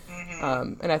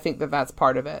 And I think that's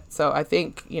part of it. So I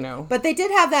think, But they did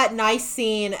have that nice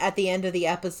scene at the end of the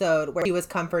episode where she was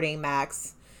comforting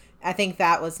Max. I think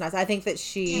that was nice. I think that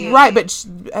she... Right, but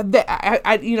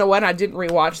you know what? I didn't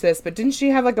rewatch this, but didn't she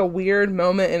have like a weird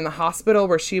moment in the hospital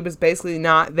where she was basically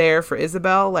not there for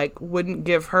Isabel? Like, wouldn't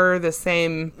give her the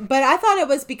same... But I thought it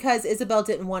was because Isabel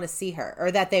didn't want to see her, or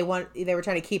that they were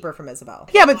trying to keep her from Isabel.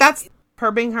 Yeah, but that's...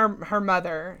 Her being her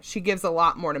mother, she gives a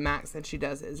lot more to Max than she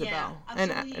does Isabel.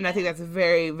 Yeah, and I think that's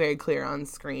very, very clear on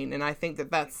screen. And I think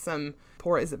that's some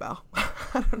poor Isabel.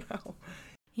 I don't know.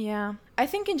 Yeah. I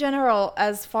think in general,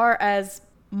 as far as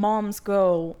moms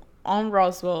go on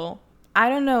Roswell, I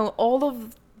don't know, all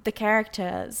of the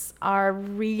characters are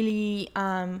really,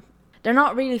 they're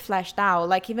not really fleshed out.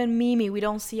 Like even Mimi, we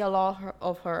don't see a lot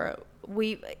of her.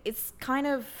 It's kind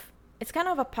of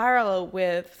a parallel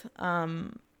with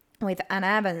Ann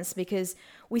Evans, because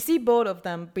we see both of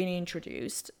them being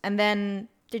introduced and then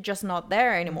they're just not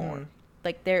there anymore.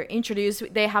 Like they're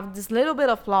introduced, they have this little bit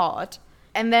of plot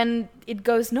and then it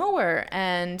goes nowhere.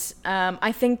 And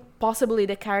I think possibly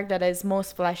the character that is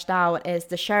most fleshed out is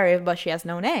the sheriff, but she has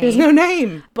no name. There's no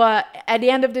name. But at the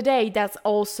end of the day, that's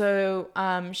also,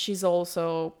 she's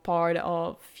also part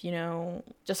of,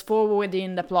 just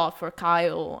forwarding the plot for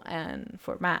Kyle and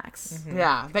for Max. Mm-hmm.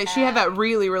 Yeah, she had that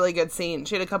really, really good scene.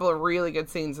 She had a couple of really good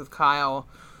scenes with Kyle.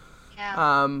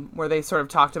 Yeah. Where they sort of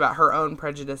talked about her own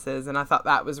prejudices, and I thought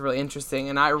that was really interesting.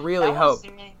 And I really hope,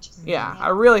 I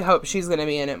really hope she's going to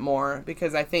be in it more,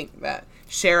 because I think that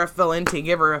Sheriff Valenti,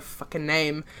 give her a fucking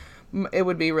name, it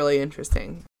would be really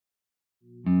interesting.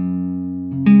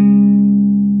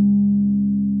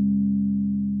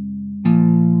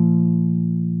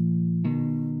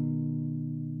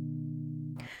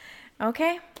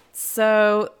 Okay,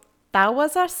 so that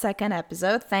was our second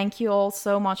episode. Thank you all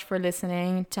so much for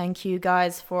listening. Thank you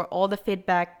guys for all the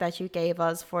feedback that you gave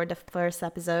us for the first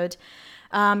episode.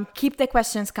 Keep the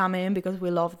questions coming because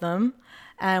we love them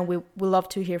and we love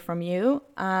to hear from you.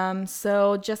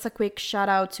 So just a quick shout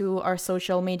out to our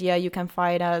social media. You can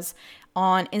find us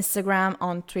on Instagram,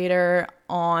 on Twitter,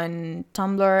 on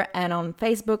Tumblr and on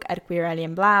Facebook at Queer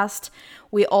Alien Blast.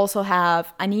 We also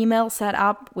have an email set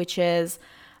up, which is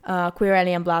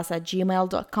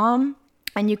queeralienblast@gmail.com.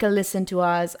 And you can listen to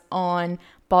us on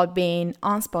Podbean,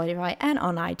 on Spotify, and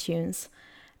on iTunes.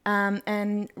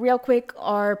 And real quick,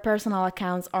 our personal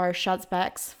accounts are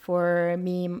Shotsbacks for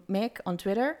me, Mick, on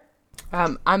Twitter.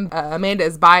 I'm Amanda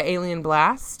is by Alien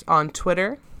Blast on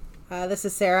Twitter. This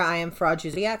is Sarah. I am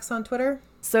Fraudjuziacs on Twitter.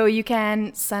 So you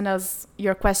can send us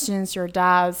your questions, your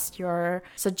doubts, your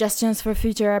suggestions for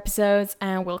future episodes,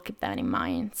 and we'll keep that in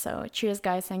mind. So cheers,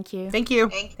 guys. Thank you. Thank you.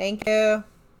 Thank you.